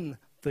in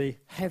the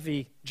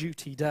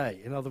heavy-duty day.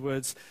 In other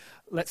words,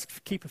 let's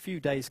keep a few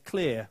days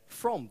clear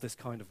from this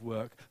kind of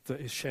work that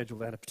is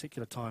scheduled at a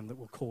particular time that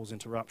will cause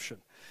interruption.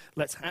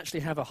 Let's actually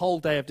have a whole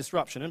day of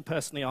disruption. And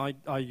personally,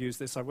 I use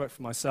this. I work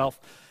for myself,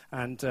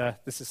 and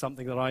this is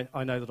something that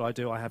I know that I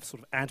do. I have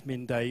sort of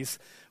admin days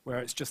where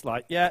it's just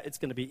like, yeah, it's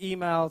going to be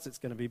emails, it's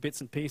going to be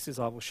bits and pieces.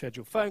 I will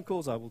schedule phone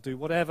calls, I will do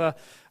whatever.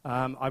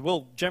 I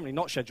will generally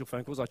not schedule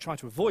phone calls. I try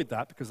to avoid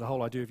that because the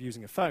whole idea of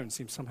using a phone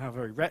seems somehow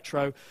very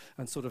retro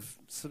and sort of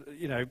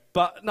you know,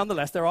 but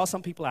nonetheless, there are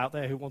some people out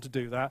there who want to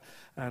do that,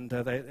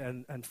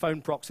 and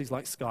phone proxies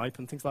like Skype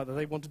and things like that,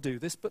 they want to do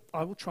this, but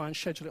I will try and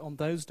schedule it on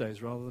those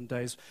days rather than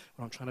days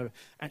when I'm trying to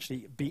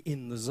actually be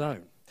in the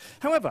zone.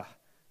 However,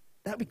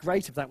 that would be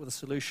great if that were the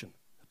solution.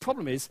 The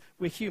problem is,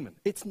 we're human.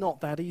 It's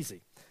not that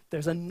easy.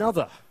 There's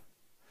another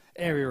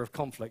area of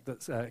conflict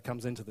that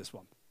comes into this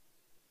one.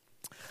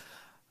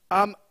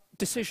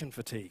 Decision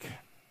fatigue.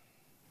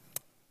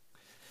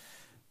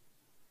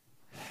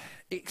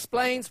 It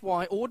explains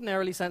why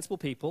ordinarily sensible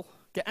people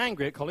get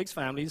angry at colleagues'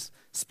 families,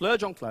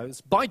 splurge on clothes,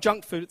 buy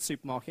junk food at the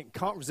supermarket, and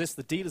can't resist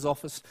the dealer's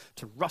offers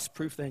to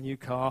rust-proof their new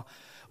car,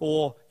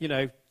 or, you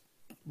know,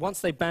 once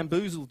they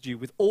bamboozled you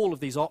with all of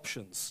these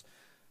options,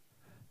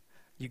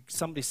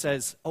 somebody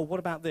says, oh, what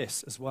about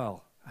this as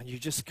well? And you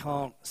just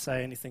can't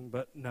say anything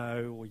but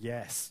no or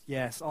yes.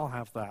 Yes, I'll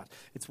have that.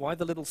 It's why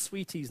the little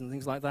sweeties and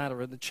things like that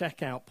are at the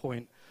checkout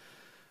point.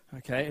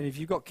 Okay, and if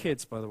you've got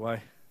kids, by the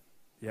way,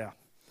 yeah.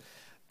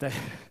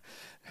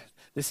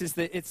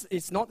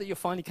 It's not that you're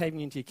finally caving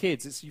into your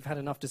kids, it's you've had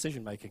enough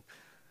decision making.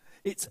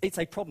 It's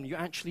a problem. You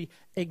actually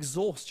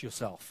exhaust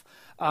yourself.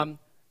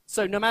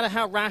 So no matter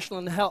how rational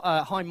and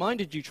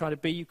high-minded you try to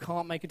be, you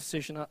can't make a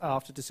decision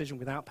after decision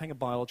without paying a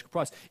biological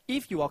price.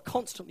 If you are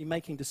constantly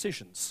making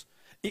decisions,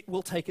 it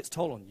will take its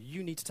toll on you.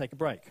 You need to take a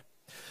break.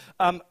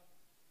 One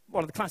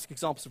of the classic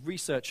examples of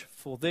research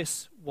for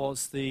this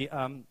was the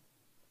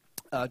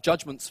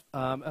judgments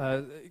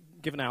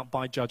given out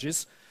by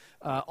judges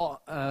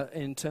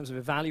in terms of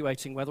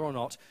evaluating whether or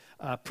not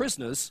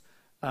prisoners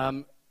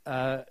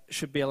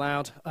should be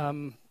allowed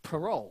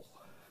parole.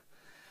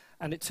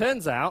 And it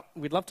turns out,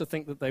 we'd love to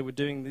think that they were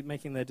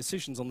making their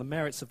decisions on the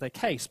merits of their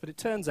case, but it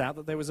turns out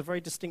that there was a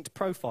very distinct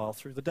profile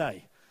through the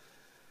day.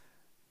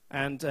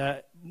 And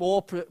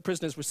more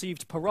prisoners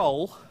received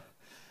parole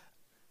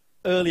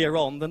earlier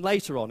on than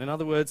later on. In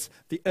other words,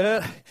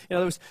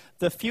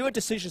 the fewer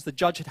decisions the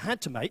judge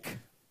had to make,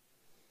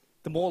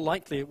 the more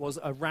likely it was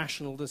a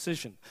rational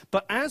decision.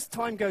 But as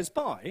time goes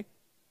by,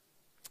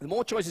 the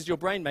more choices your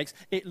brain makes,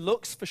 it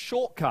looks for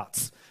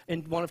shortcuts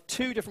in one of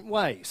two different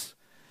ways.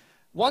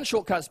 One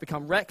shortcut is to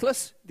become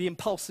reckless, the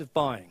impulsive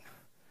buying.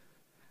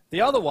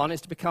 The other one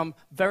is to become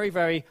very,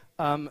 very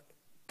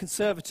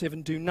conservative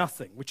and do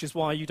nothing, which is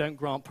why you don't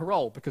grant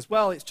parole, because,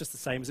 well, it's just the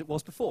same as it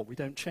was before. We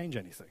don't change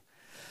anything.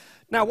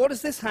 Now, what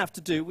does this have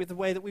to do with the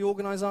way that we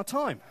organize our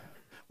time?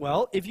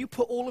 Well, if you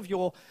put all of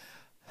your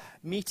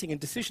meeting and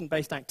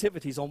decision-based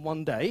activities on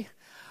one day,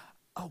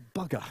 oh,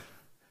 bugger.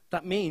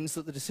 That means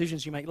that the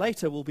decisions you make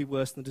later will be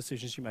worse than the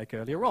decisions you make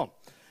earlier on.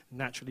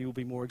 Naturally, you'll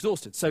be more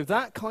exhausted. So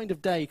that kind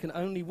of day can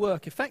only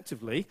work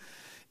effectively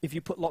if you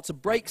put lots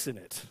of breaks in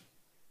it.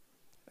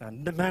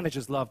 And the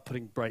managers love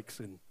putting breaks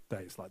in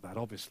days like that,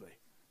 obviously.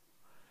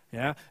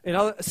 Yeah.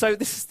 So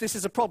this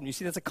is a problem. You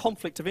see, there's a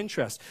conflict of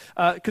interest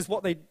because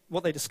what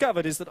they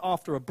discovered is that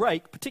after a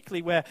break,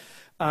 particularly where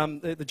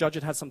the judge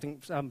had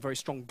something very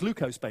strong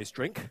glucose-based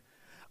drink,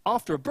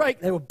 after a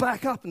break they were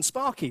back up and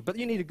sparky. But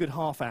you need a good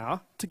half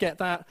hour to get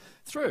that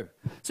through.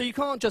 So you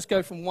can't just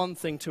go from one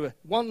thing to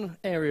one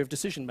area of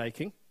decision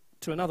making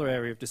to another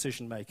area of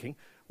decision making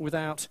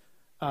without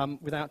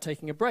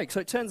taking a break.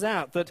 So it turns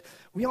out that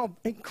we are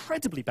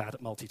incredibly bad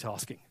at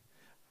multitasking.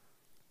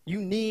 You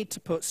need to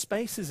put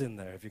spaces in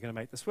there if you're going to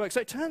make this work. So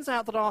it turns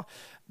out that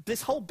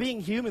this whole being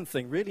human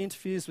thing really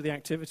interferes with the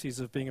activities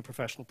of being a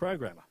professional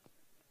programmer.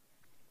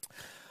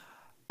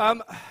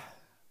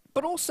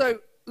 But also,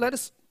 let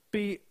us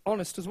be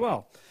honest as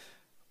well.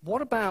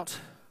 What about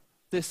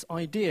this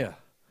idea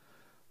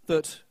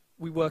that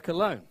we work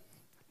alone?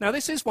 Now,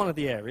 this is one of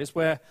the areas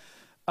where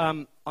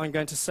I'm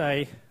going to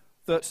say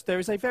that there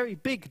is a very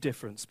big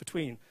difference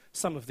between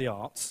some of the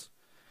arts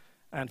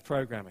and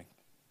programming.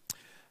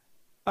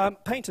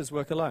 Painters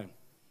work alone.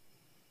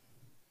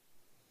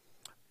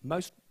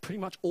 Pretty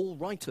much all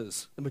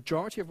writers, the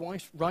majority of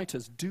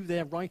writers do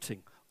their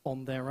writing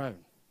on their own.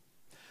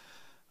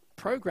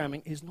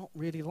 Programming is not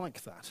really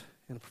like that.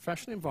 In a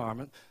professional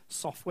environment,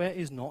 software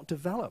is not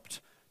developed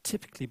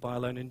typically by a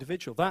lone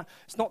individual. I'm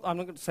not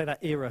going to say that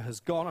era has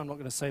gone. I'm not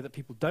going to say that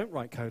people don't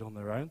write code on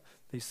their own.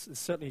 This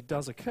certainly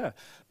does occur.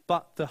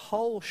 But the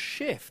whole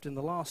shift in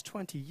the last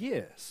 20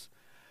 years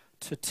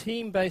to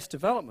team-based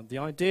development, the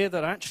idea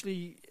that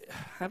actually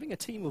having a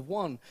team of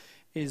one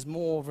is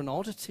more of an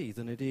oddity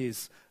than it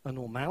is a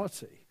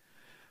normality,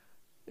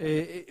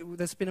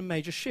 there's been a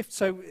major shift.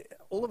 So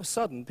all of a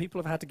sudden,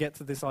 people have had to get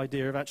to this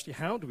idea of actually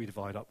how do we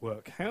divide up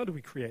work? How do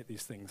we create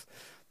these things?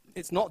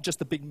 It's not just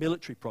the big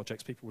military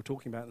projects people were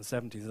talking about in the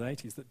 70s and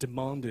 80s that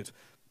demanded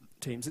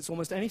teams. It's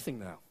almost anything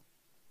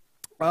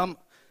now.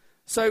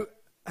 So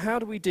how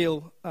do we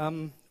deal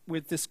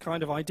with this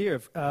kind of idea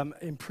of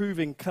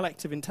improving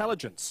collective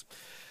intelligence?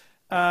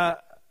 A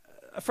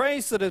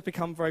phrase that has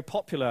become very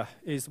popular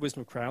is the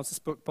wisdom of crowds. This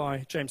book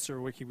by James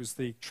Surowiecki was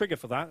the trigger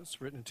for that. It's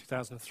written in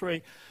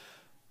 2003.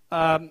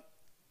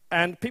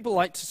 And people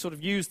like to sort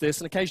of use this,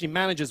 and occasionally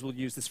managers will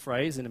use this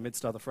phrase in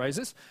amidst other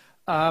phrases.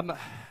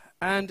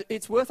 And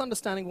it's worth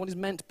understanding what is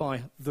meant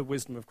by the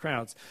wisdom of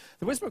crowds.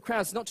 The wisdom of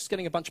crowds is not just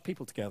getting a bunch of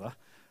people together.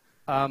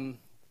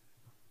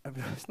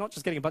 It's not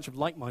just getting a bunch of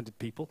like-minded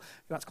people.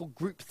 That's called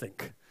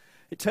groupthink.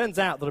 It turns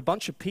out that a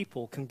bunch of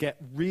people can get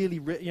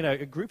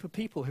a group of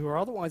people who are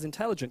otherwise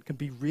intelligent can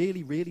be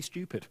really, really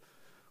stupid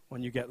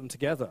when you get them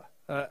together.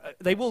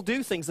 They will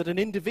do things that an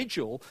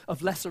individual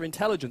of lesser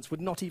intelligence would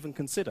not even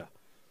consider.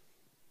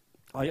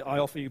 I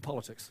offer you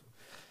politics.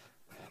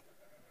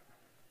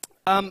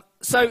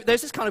 So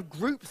there's this kind of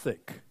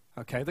groupthink,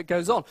 okay, that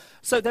goes on.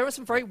 So there are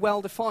some very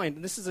well-defined,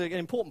 and this is an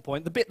important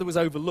point, the bit that was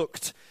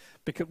overlooked,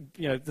 because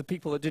the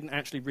people that didn't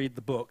actually read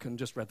the book and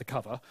just read the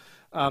cover,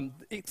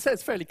 it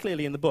says fairly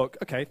clearly in the book,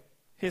 okay,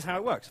 here's how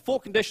it works. 4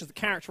 conditions that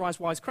characterize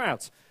wise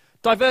crowds.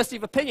 Diversity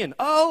of opinion.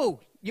 Oh,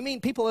 you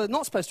mean people are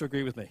not supposed to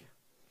agree with me?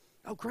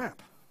 Oh,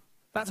 crap.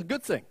 That's a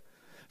good thing.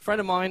 A friend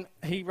of mine,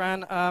 he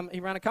ran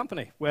a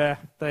company where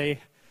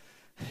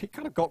he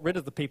kind of got rid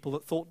of the people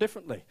that thought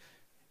differently.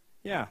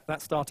 Yeah,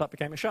 that startup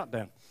became a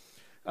shutdown.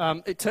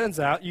 It turns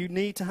out you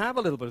need to have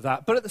a little bit of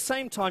that, but at the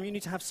same time, you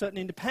need to have certain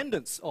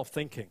independence of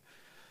thinking.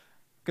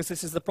 Because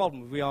this is the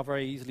problem. We are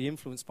very easily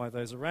influenced by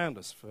those around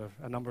us for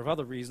a number of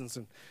other reasons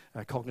and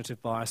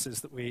cognitive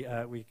biases that we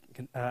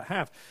can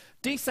have.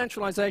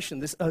 Decentralization,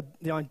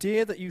 the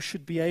idea that you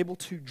should be able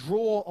to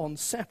draw on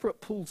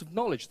separate pools of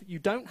knowledge, that you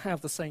don't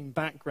have the same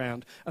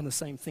background and the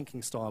same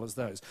thinking style as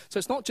those. So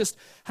it's not just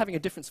having a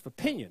difference of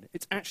opinion,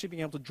 it's actually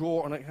being able to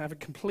draw on and have a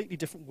completely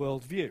different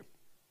worldview.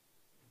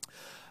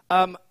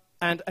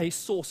 And a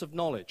source of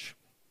knowledge.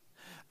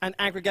 And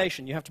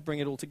aggregation, you have to bring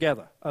it all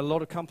together. A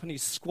lot of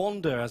companies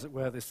squander, as it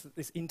were,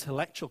 this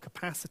intellectual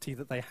capacity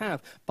that they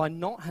have by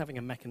not having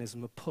a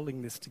mechanism of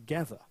pulling this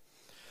together.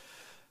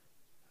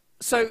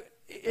 So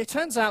it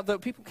turns out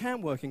that people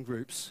can work in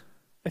groups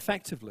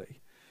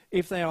effectively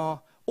if they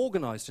are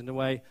organized in a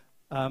way.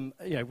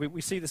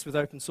 We see this with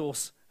open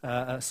source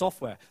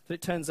software, that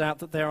it turns out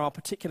that there are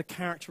particular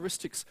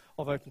characteristics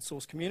of open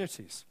source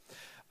communities.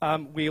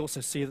 We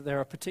also see that there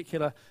are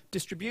particular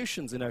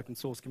distributions in open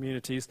source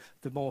communities,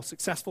 the more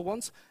successful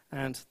ones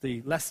and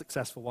the less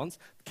successful ones,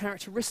 the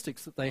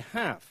characteristics that they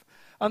have.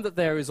 And that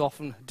there is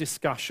often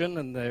discussion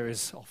and there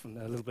is often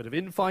a little bit of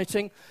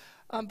infighting,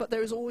 but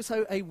there is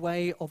also a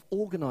way of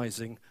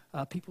organizing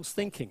people's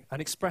thinking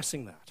and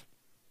expressing that.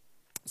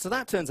 So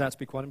that turns out to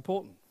be quite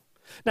important.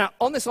 Now,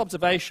 on this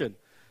observation,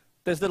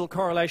 there's little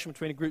correlation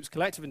between a group's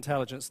collective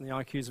intelligence and the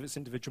IQs of its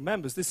individual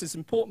members. This is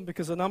important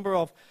because a number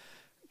of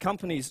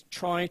companies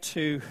try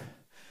to,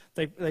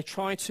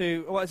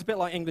 well, it's a bit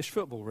like English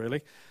football,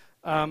 really,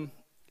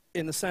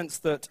 in the sense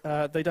that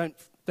they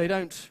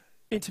don't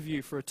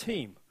interview for a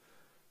team.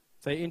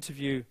 They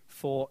interview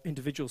for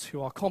individuals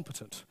who are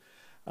competent.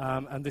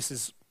 And this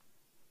is,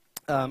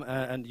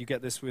 and you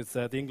get this with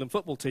the England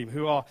football team,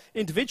 who are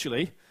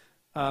individually,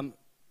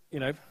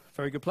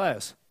 very good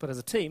players. But as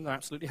a team, they're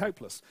absolutely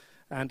hopeless.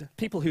 And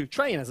people who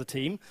train as a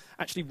team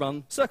actually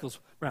run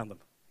circles around them.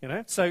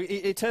 So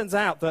it turns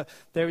out that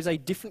there is a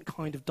different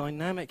kind of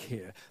dynamic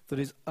here that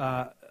is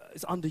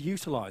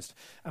underutilized,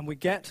 and we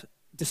get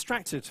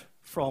distracted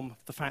from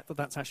the fact that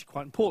that's actually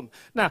quite important.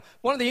 Now,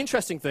 one of the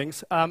interesting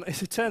things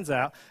is it turns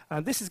out,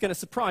 and this is going to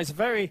surprise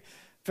very,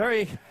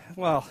 very,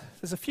 well,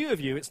 there's a few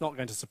of you it's not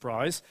going to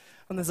surprise,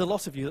 and there's a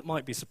lot of you that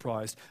might be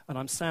surprised, and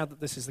I'm sad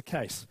that this is the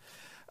case.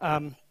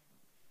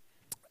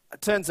 It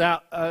turns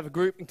out if a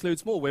group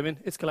includes more women,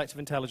 its collective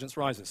intelligence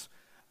rises.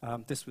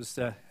 This was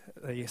the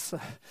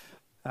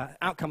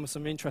outcome of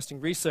some interesting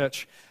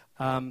research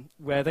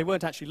where they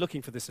weren't actually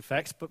looking for this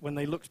effect, but when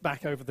they looked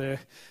back over their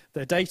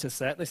data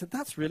set, they said,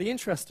 that's really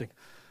interesting.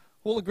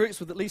 All the groups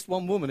with at least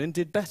one woman in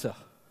did better.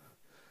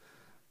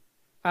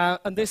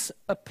 And this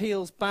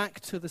appeals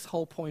back to this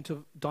whole point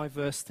of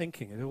diverse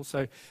thinking. It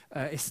also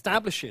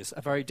establishes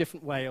a very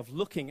different way of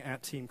looking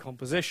at team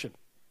composition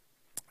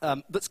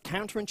that's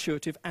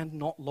counterintuitive and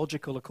not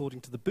logical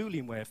according to the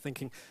Boolean way of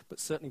thinking, but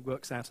certainly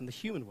works out in the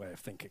human way of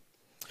thinking.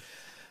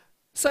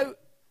 So,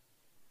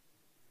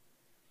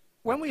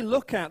 when we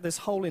look at this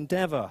whole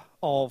endeavor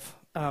of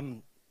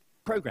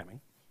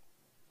programming,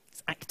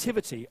 this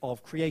activity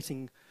of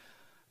creating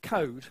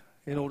code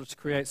in order to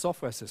create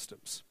software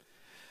systems,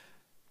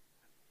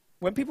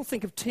 when people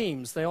think of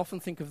teams, they often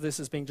think of this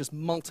as being just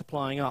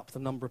multiplying up the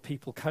number of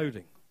people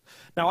coding.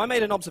 Now, I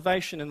made an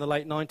observation in the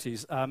late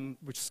 90s,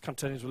 which has come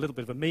to turn into a little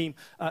bit of a meme.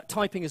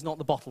 Typing is not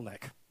the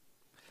bottleneck.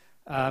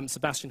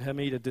 Sebastian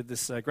Hermida did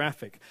this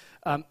graphic.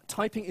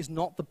 Typing is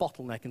not the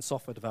bottleneck in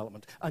software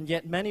development, and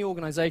yet many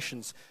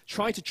organizations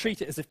try to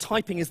treat it as if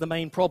typing is the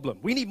main problem.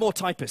 We need more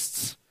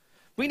typists.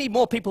 We need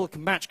more people who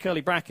can match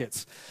curly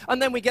brackets.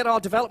 And then we get our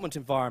development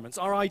environments,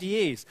 our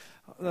IDEs,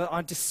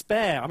 our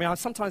despair. I mean, I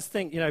sometimes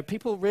think,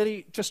 people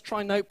really just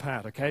try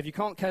Notepad, okay? If you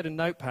can't code in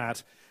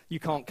Notepad, you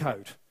can't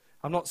code.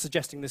 I'm not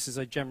suggesting this is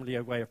generally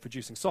a way of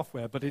producing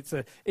software, but it's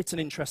an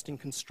interesting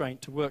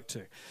constraint to work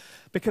to.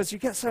 Because you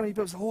get so many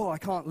people say, I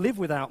can't live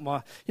without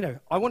my,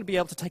 I want to be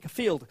able to take a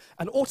field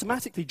and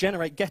automatically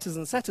generate getters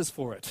and setters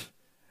for it.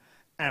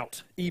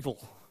 Out.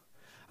 Evil.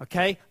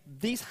 Okay?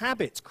 These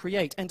habits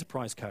create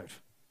enterprise code.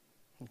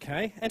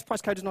 Okay?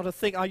 Enterprise code is not a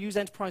thing. I use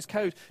enterprise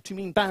code to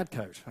mean bad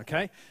code.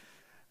 Okay?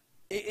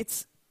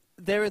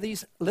 There are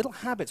these little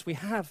habits. We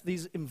have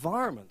these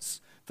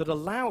environments that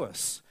allow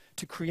us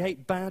to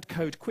create bad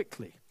code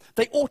quickly.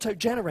 They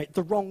auto-generate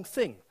the wrong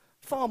thing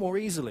far more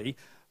easily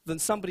than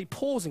somebody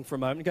pausing for a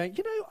moment and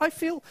going, I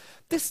feel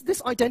this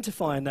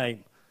identifier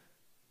name,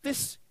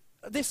 this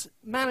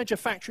manager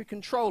factory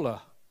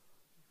controller,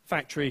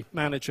 factory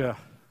manager,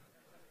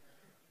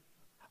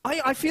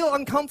 I feel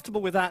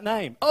uncomfortable with that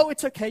name. Oh,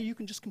 it's okay, you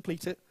can just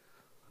complete it.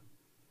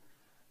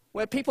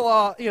 Where people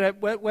are,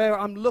 where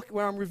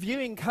I'm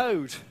reviewing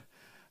code,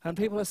 and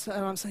people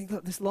I'm saying,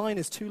 look, this line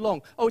is too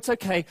long. Oh, it's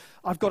okay,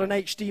 I've got an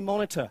HD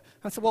monitor.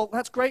 I said, well,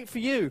 that's great for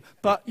you,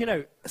 but,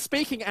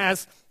 speaking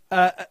as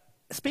a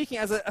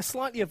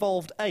slightly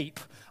evolved ape,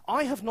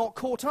 I have not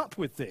caught up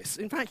with this.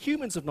 In fact,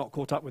 humans have not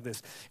caught up with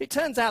this. It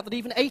turns out that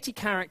even 80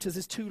 characters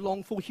is too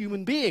long for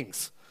human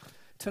beings.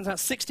 It turns out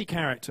 60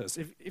 characters.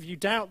 If you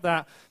doubt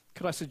that,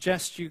 could I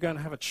suggest you go and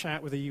have a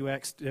chat with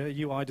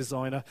a UI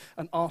designer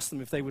and ask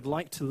them if they would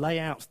like to lay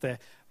out their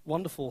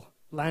wonderful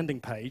landing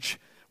page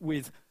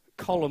with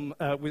column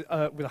with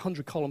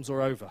 100 columns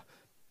or over.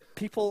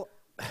 People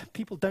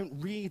don't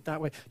read that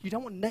way. You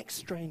don't want neck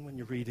strain when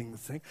you're reading the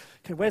thing.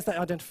 Okay, where's that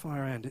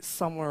identifier end? It's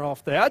somewhere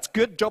off there. That's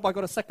good job I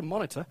got a second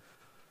monitor.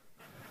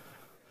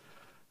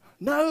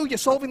 No, you're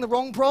solving the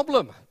wrong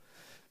problem.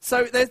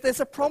 So there's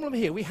a problem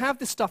here. We have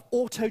this stuff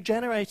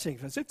auto-generating.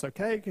 It's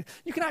okay.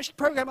 You can actually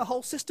program a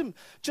whole system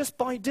just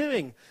by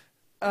doing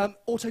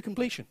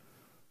auto-completion.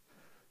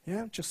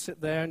 Yeah, just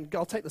sit there and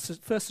I'll take the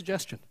first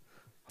suggestion.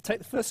 I'll take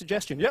the first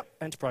suggestion. Yep,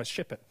 enterprise,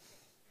 ship it.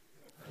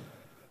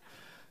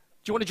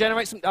 Do you want to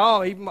generate some?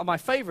 Oh, even my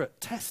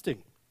favorite,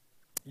 testing.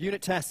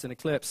 Unit tests in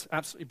Eclipse,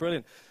 absolutely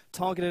brilliant.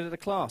 Targeted at a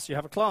class. You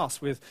have a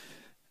class with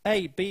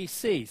A, B,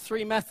 C,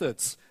 3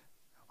 methods.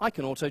 I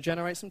can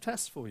auto-generate some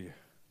tests for you.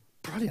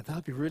 Brilliant, that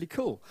would be really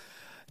cool.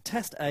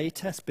 Test A,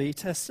 test B,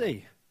 test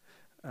C.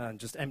 And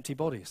just empty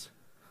bodies.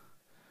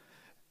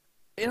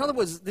 In other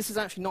words, this is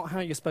actually not how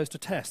you're supposed to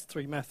test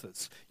 3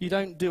 methods. You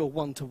don't do a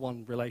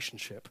one-to-one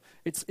relationship.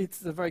 It's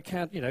the very,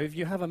 if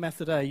you have a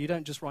method A, you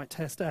don't just write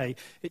test A.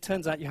 It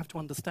turns out you have to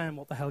understand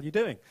what the hell you're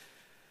doing.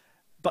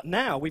 But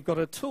now we've got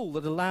a tool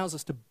that allows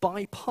us to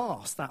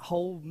bypass that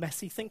whole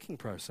messy thinking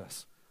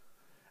process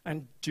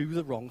and do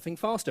the wrong thing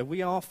faster.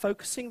 We are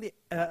focusing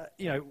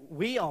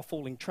we are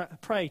falling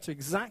prey to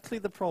exactly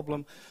the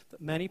problem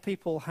that many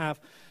people have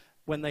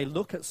when they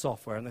look at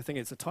software and they think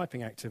it's a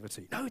typing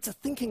activity. No, it's a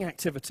thinking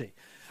activity.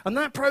 And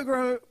that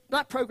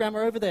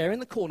programmer over there in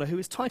the corner who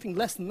is typing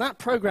less than that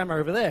programmer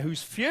over there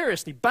who's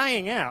furiously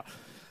banging out,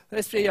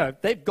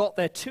 they've got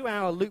their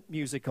 2-hour loop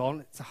music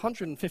on, it's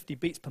 150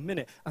 beats per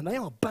minute, and they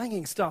are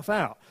banging stuff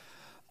out.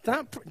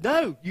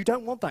 No, you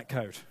don't want that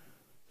code.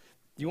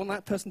 You want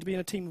that person to be in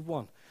a team of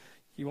 1.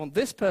 You want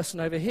this person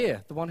over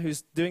here, the one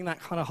who's doing that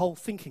kind of whole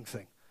thinking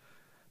thing.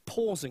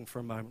 Pausing for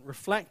a moment,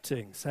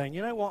 reflecting, saying,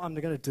 you know what, I'm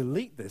going to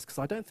delete this because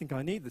I don't think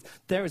I need this.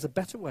 There is a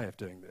better way of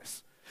doing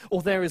this.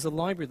 Or there is a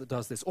library that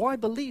does this. Or I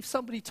believe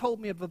somebody told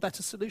me of a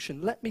better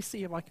solution. Let me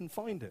see if I can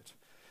find it.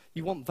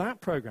 You want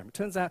that program. It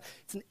turns out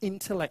it's an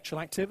intellectual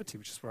activity,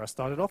 which is where I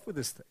started off with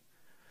this thing.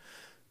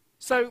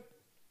 So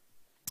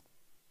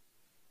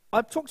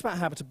I've talked about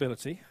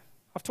habitability.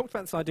 I've talked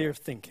about this idea of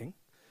thinking.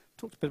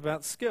 Talked a bit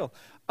about skill.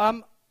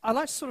 I'd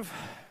like to sort of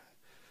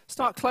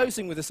start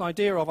closing with this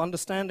idea of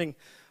understanding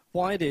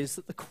why it is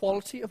that the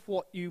quality of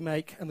what you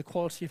make and the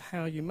quality of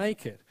how you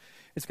make it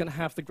is going to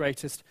have the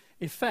greatest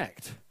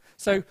effect.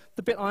 So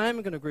the bit I am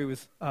going to agree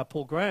with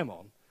Paul Graham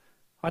on,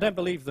 I don't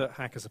believe that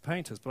hackers are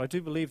painters, but I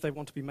do believe they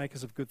want to be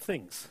makers of good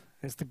things.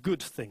 It's the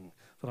good thing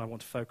that I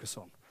want to focus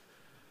on.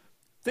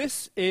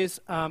 This is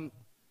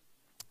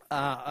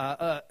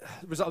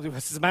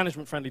this is a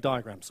management-friendly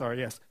diagram. Sorry,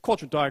 yes.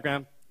 Quadrant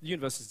diagram. The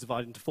universe is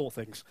divided into 4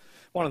 things.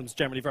 One of them is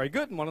generally very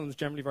good, and one of them is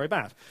generally very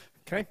bad.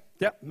 Okay?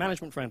 Yep,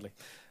 management-friendly.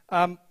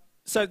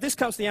 So this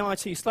comes to the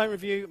MIT Sloan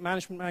Review,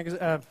 Management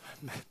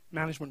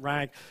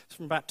Rag. It's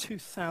from about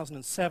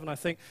 2007, I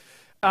think.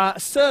 A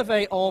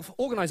survey of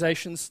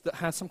organizations that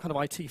had some kind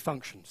of IT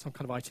function, some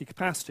kind of IT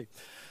capacity.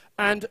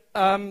 And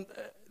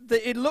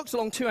it looked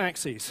along 2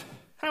 axes.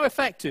 How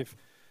effective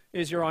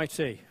is your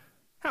IT?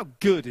 How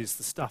good is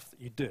the stuff that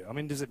you do? I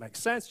mean, does it make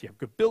sense? Do you have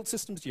good build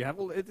systems? Do you have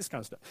all this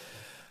kind of stuff?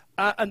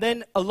 And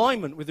then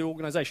alignment with the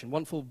organization.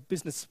 Wonderful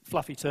business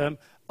fluffy term,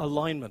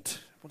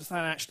 alignment. What does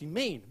that actually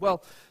mean?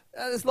 Well,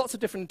 there's lots of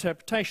different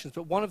interpretations,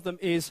 but one of them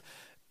is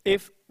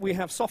if we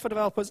have software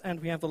developers and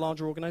we have the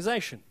larger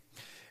organization.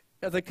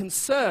 The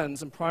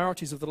concerns and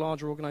priorities of the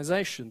larger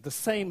organization the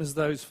same as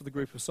those for the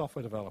group of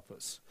software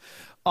developers?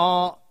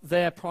 Are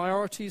their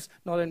priorities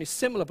not only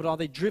similar, but are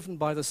they driven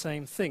by the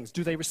same things?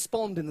 Do they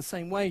respond in the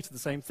same way to the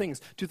same things?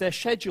 Do their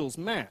schedules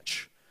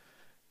match?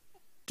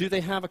 Do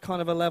they have a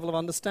kind of a level of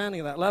understanding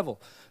at that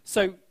level?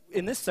 So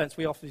in this sense,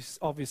 we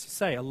obviously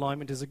say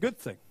alignment is a good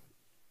thing.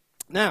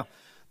 Now,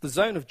 the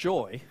zone of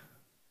joy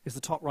is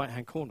the top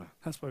right-hand corner.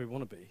 That's where we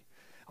want to be.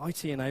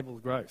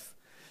 IT-enabled growth.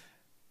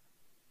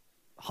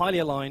 Highly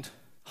aligned,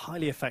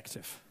 highly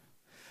effective.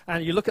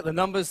 And you look at the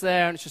numbers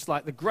there, and it's just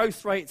like the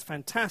growth rate's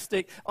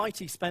fantastic.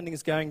 IT spending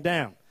is going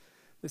down.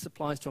 This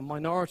applies to a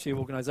minority of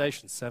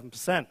organizations,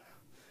 7%.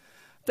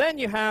 Then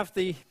you have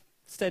the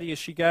steady as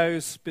she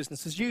goes,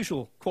 business as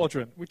usual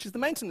quadrant, which is the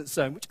maintenance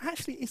zone, which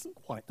actually isn't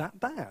quite that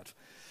bad.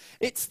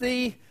 It's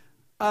the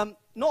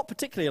not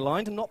particularly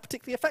aligned and not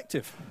particularly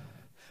effective.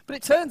 But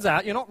it turns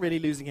out you're not really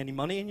losing any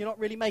money and you're not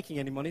really making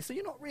any money, so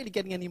you're not really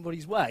getting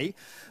anybody's way,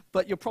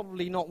 but you're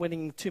probably not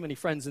winning too many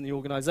friends in the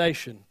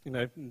organization, you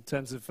know, in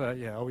terms of,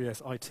 oh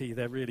yes, IT,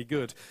 they're really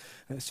good.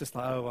 And it's just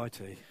like, oh, IT,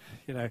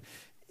 you know.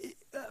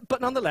 But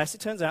nonetheless,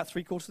 it turns out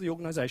 3/4 of the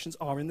organizations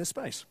are in this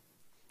space.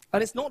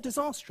 And it's not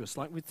disastrous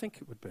like we'd think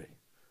it would be.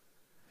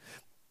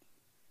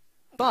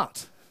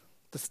 But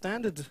the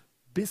standard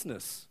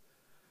business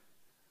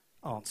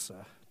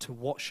answer to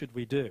what should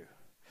we do,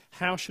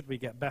 how should we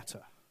get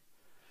better?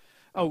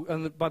 Oh,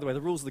 and by the way, the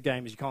rules of the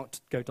game is you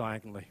can't go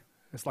diagonally.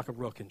 It's like a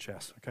rook in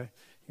chess, okay?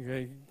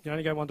 You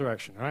only go one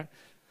direction, all right?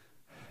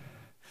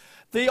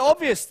 The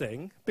obvious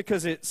thing,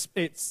 because it's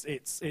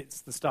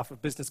the stuff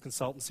of business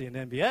consultancy and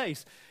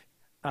MBAs,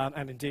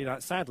 And indeed,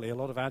 sadly, a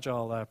lot of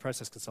agile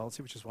process consultancy,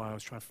 which is why I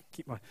was trying to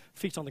keep my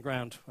feet on the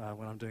ground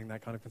when I'm doing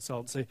that kind of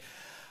consultancy,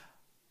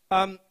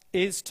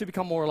 is to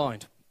become more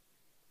aligned.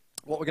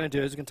 What we're going to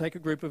do is we're going to take a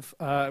group of,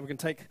 we're going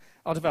to take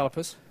our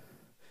developers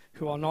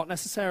who are not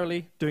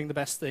necessarily doing the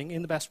best thing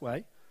in the best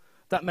way.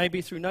 That may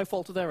be through no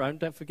fault of their own.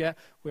 Don't forget,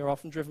 we're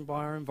often driven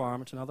by our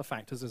environment and other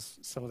factors, as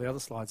some of the other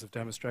slides have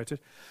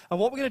demonstrated. And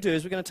what we're going to do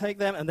is we're going to take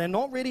them, and they're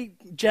not really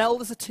gelled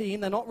as a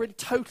team. They're not really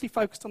totally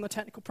focused on the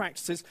technical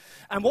practices.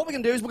 And what we're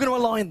going to do is we're going to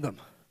align them,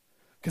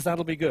 because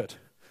that'll be good.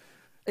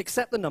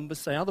 Except the numbers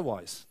say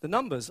otherwise. The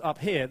numbers up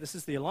here, this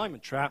is the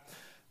alignment trap,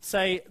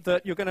 say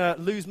that you're going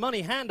to lose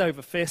money hand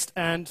over fist,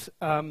 and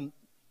you're going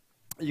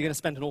to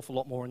spend an awful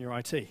lot more on your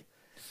IT.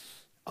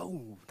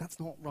 Oh, that's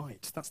not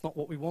right. That's not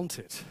what we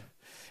wanted.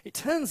 It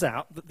turns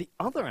out that the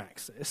other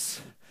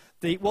axis,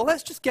 well,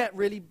 let's just get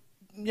really,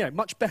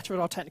 much better at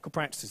our technical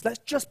practices. Let's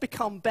just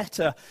become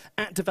better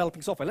at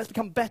developing software. Let's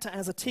become better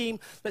as a team.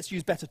 Let's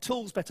use better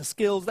tools, better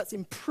skills. Let's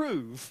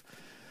improve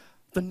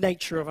the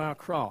nature of our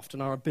craft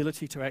and our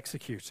ability to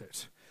execute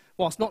it,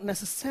 whilst not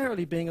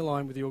necessarily being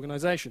aligned with the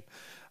organization.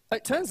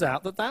 It turns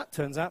out that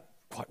turns out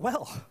quite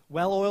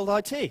well-oiled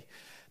IT.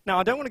 Now,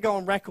 I don't want to go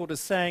on record as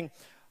saying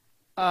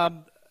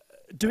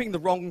doing the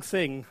wrong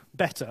thing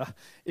better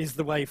is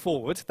the way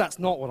forward. That's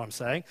not what I'm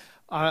saying.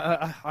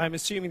 I'm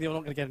assuming they're not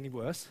going to get any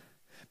worse.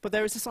 But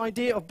there is this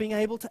idea of being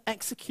able to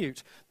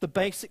execute the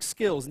basic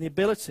skills and the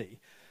ability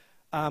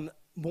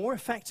more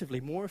effectively,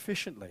 more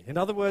efficiently. In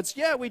other words,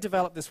 yeah, we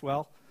developed this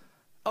well.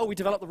 Oh, we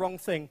developed the wrong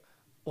thing.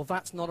 Well,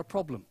 that's not a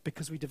problem,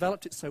 because we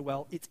developed it so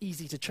well, it's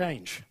easy to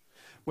change.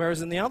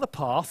 Whereas in the other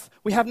path,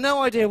 we have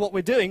no idea what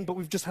we're doing, but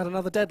we've just had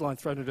another deadline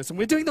thrown at us. And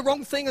we're doing the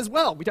wrong thing as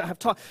well. We don't have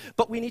time.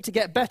 But we need to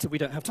get better. We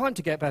don't have time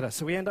to get better.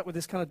 So we end up with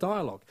this kind of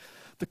dialogue.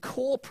 The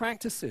core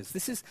practices,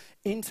 this is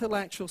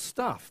intellectual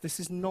stuff. This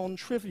is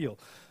non-trivial.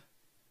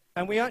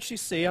 And we actually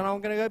see, and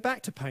I'm going to go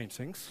back to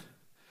paintings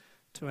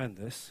to end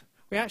this,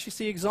 we actually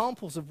see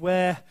examples of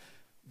where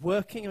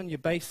working on your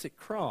basic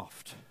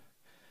craft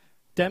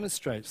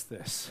demonstrates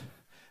this.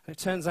 And it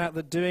turns out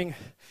that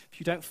if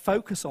you don't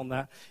focus on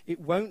that, it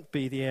won't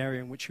be the area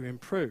in which you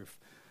improve.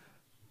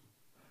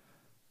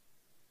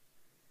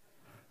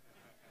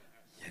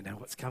 You know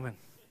what's coming.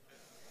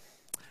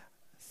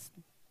 It's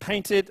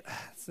painted,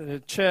 it's in a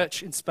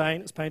church in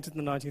Spain. It was painted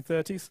in the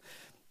 1930s.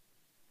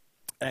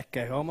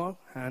 Ecce homo,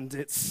 and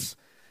it's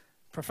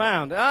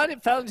profound. And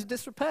it fell into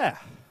disrepair.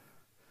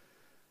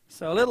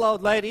 So a little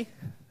old lady,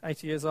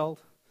 80 years old,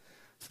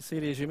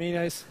 Cecilia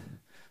Jimenez,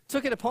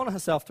 took it upon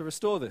herself to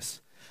restore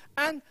this.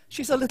 And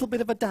she's a little bit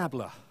of a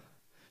dabbler.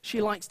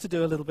 She likes to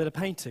do a little bit of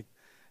painting.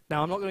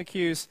 Now, I'm not going to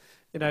accuse,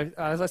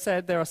 as I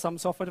said, there are some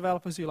software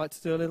developers who like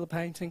to do a little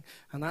painting,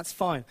 and that's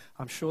fine.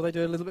 I'm sure they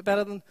do it a little bit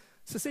better than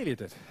Cecilia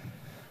did.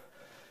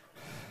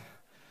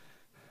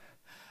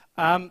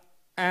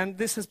 And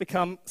this has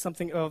become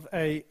something of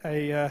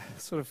a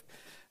sort of,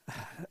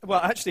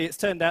 well, actually, it's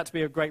turned out to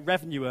be a great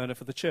revenue earner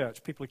for the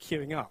church. People are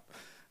queuing up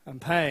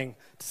and paying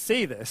to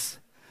see this.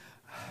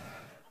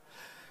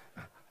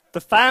 The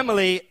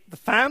family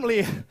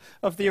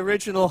of the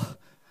original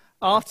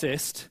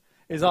artist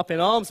is up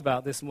in arms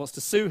about this and wants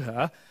to sue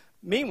her.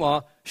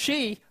 Meanwhile,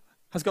 she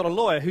has got a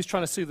lawyer who's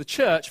trying to sue the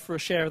church for a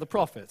share of the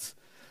profits.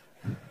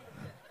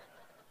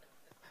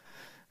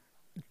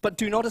 But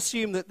do not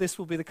assume that this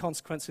will be the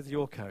consequence of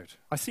your code.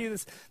 I see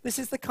this. This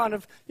is the kind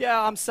of,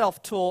 I'm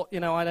self-taught,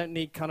 I don't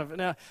need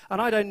and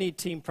I don't need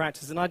team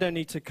practice, and I don't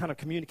need to kind of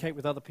communicate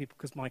with other people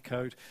because my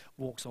code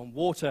walks on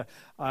water.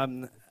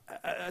 And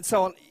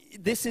so on.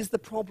 This is the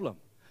problem.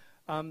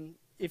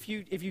 If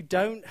you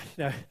don't,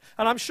 and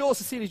I'm sure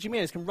Cecilia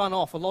Jimenez can run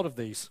off a lot of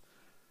these,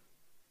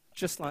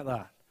 just like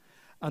that.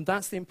 And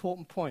that's the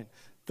important point,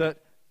 that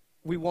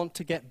we want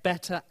to get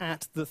better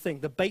at the thing,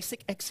 the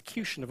basic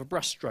execution of a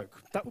brushstroke.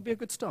 That would be a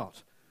good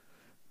start.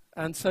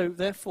 And so,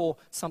 therefore,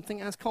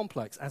 something as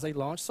complex as a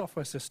large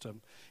software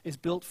system is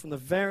built from the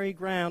very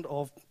ground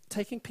of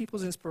taking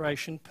people's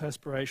inspiration,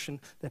 perspiration,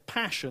 their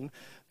passion,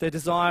 their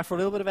desire for a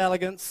little bit of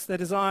elegance, their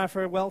desire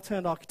for a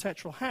well-turned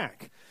architectural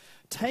hack,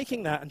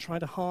 taking that and trying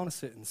to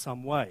harness it in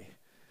some way,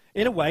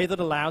 in a way that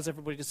allows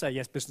everybody to say,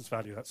 yes, business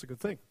value, that's a good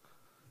thing.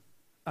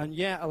 And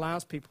yet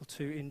allows people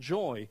to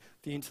enjoy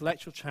the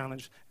intellectual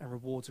challenge and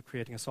rewards of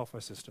creating a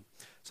software system.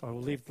 So I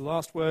will leave the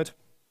last word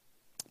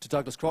to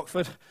Douglas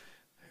Crockford,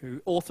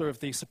 author of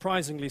the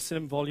surprisingly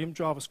slim volume,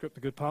 JavaScript,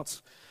 The Good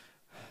Parts.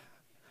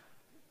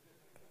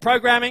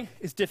 Programming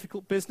is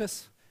difficult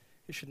business.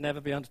 It should never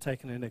be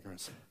undertaken in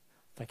ignorance.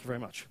 Thank you very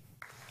much.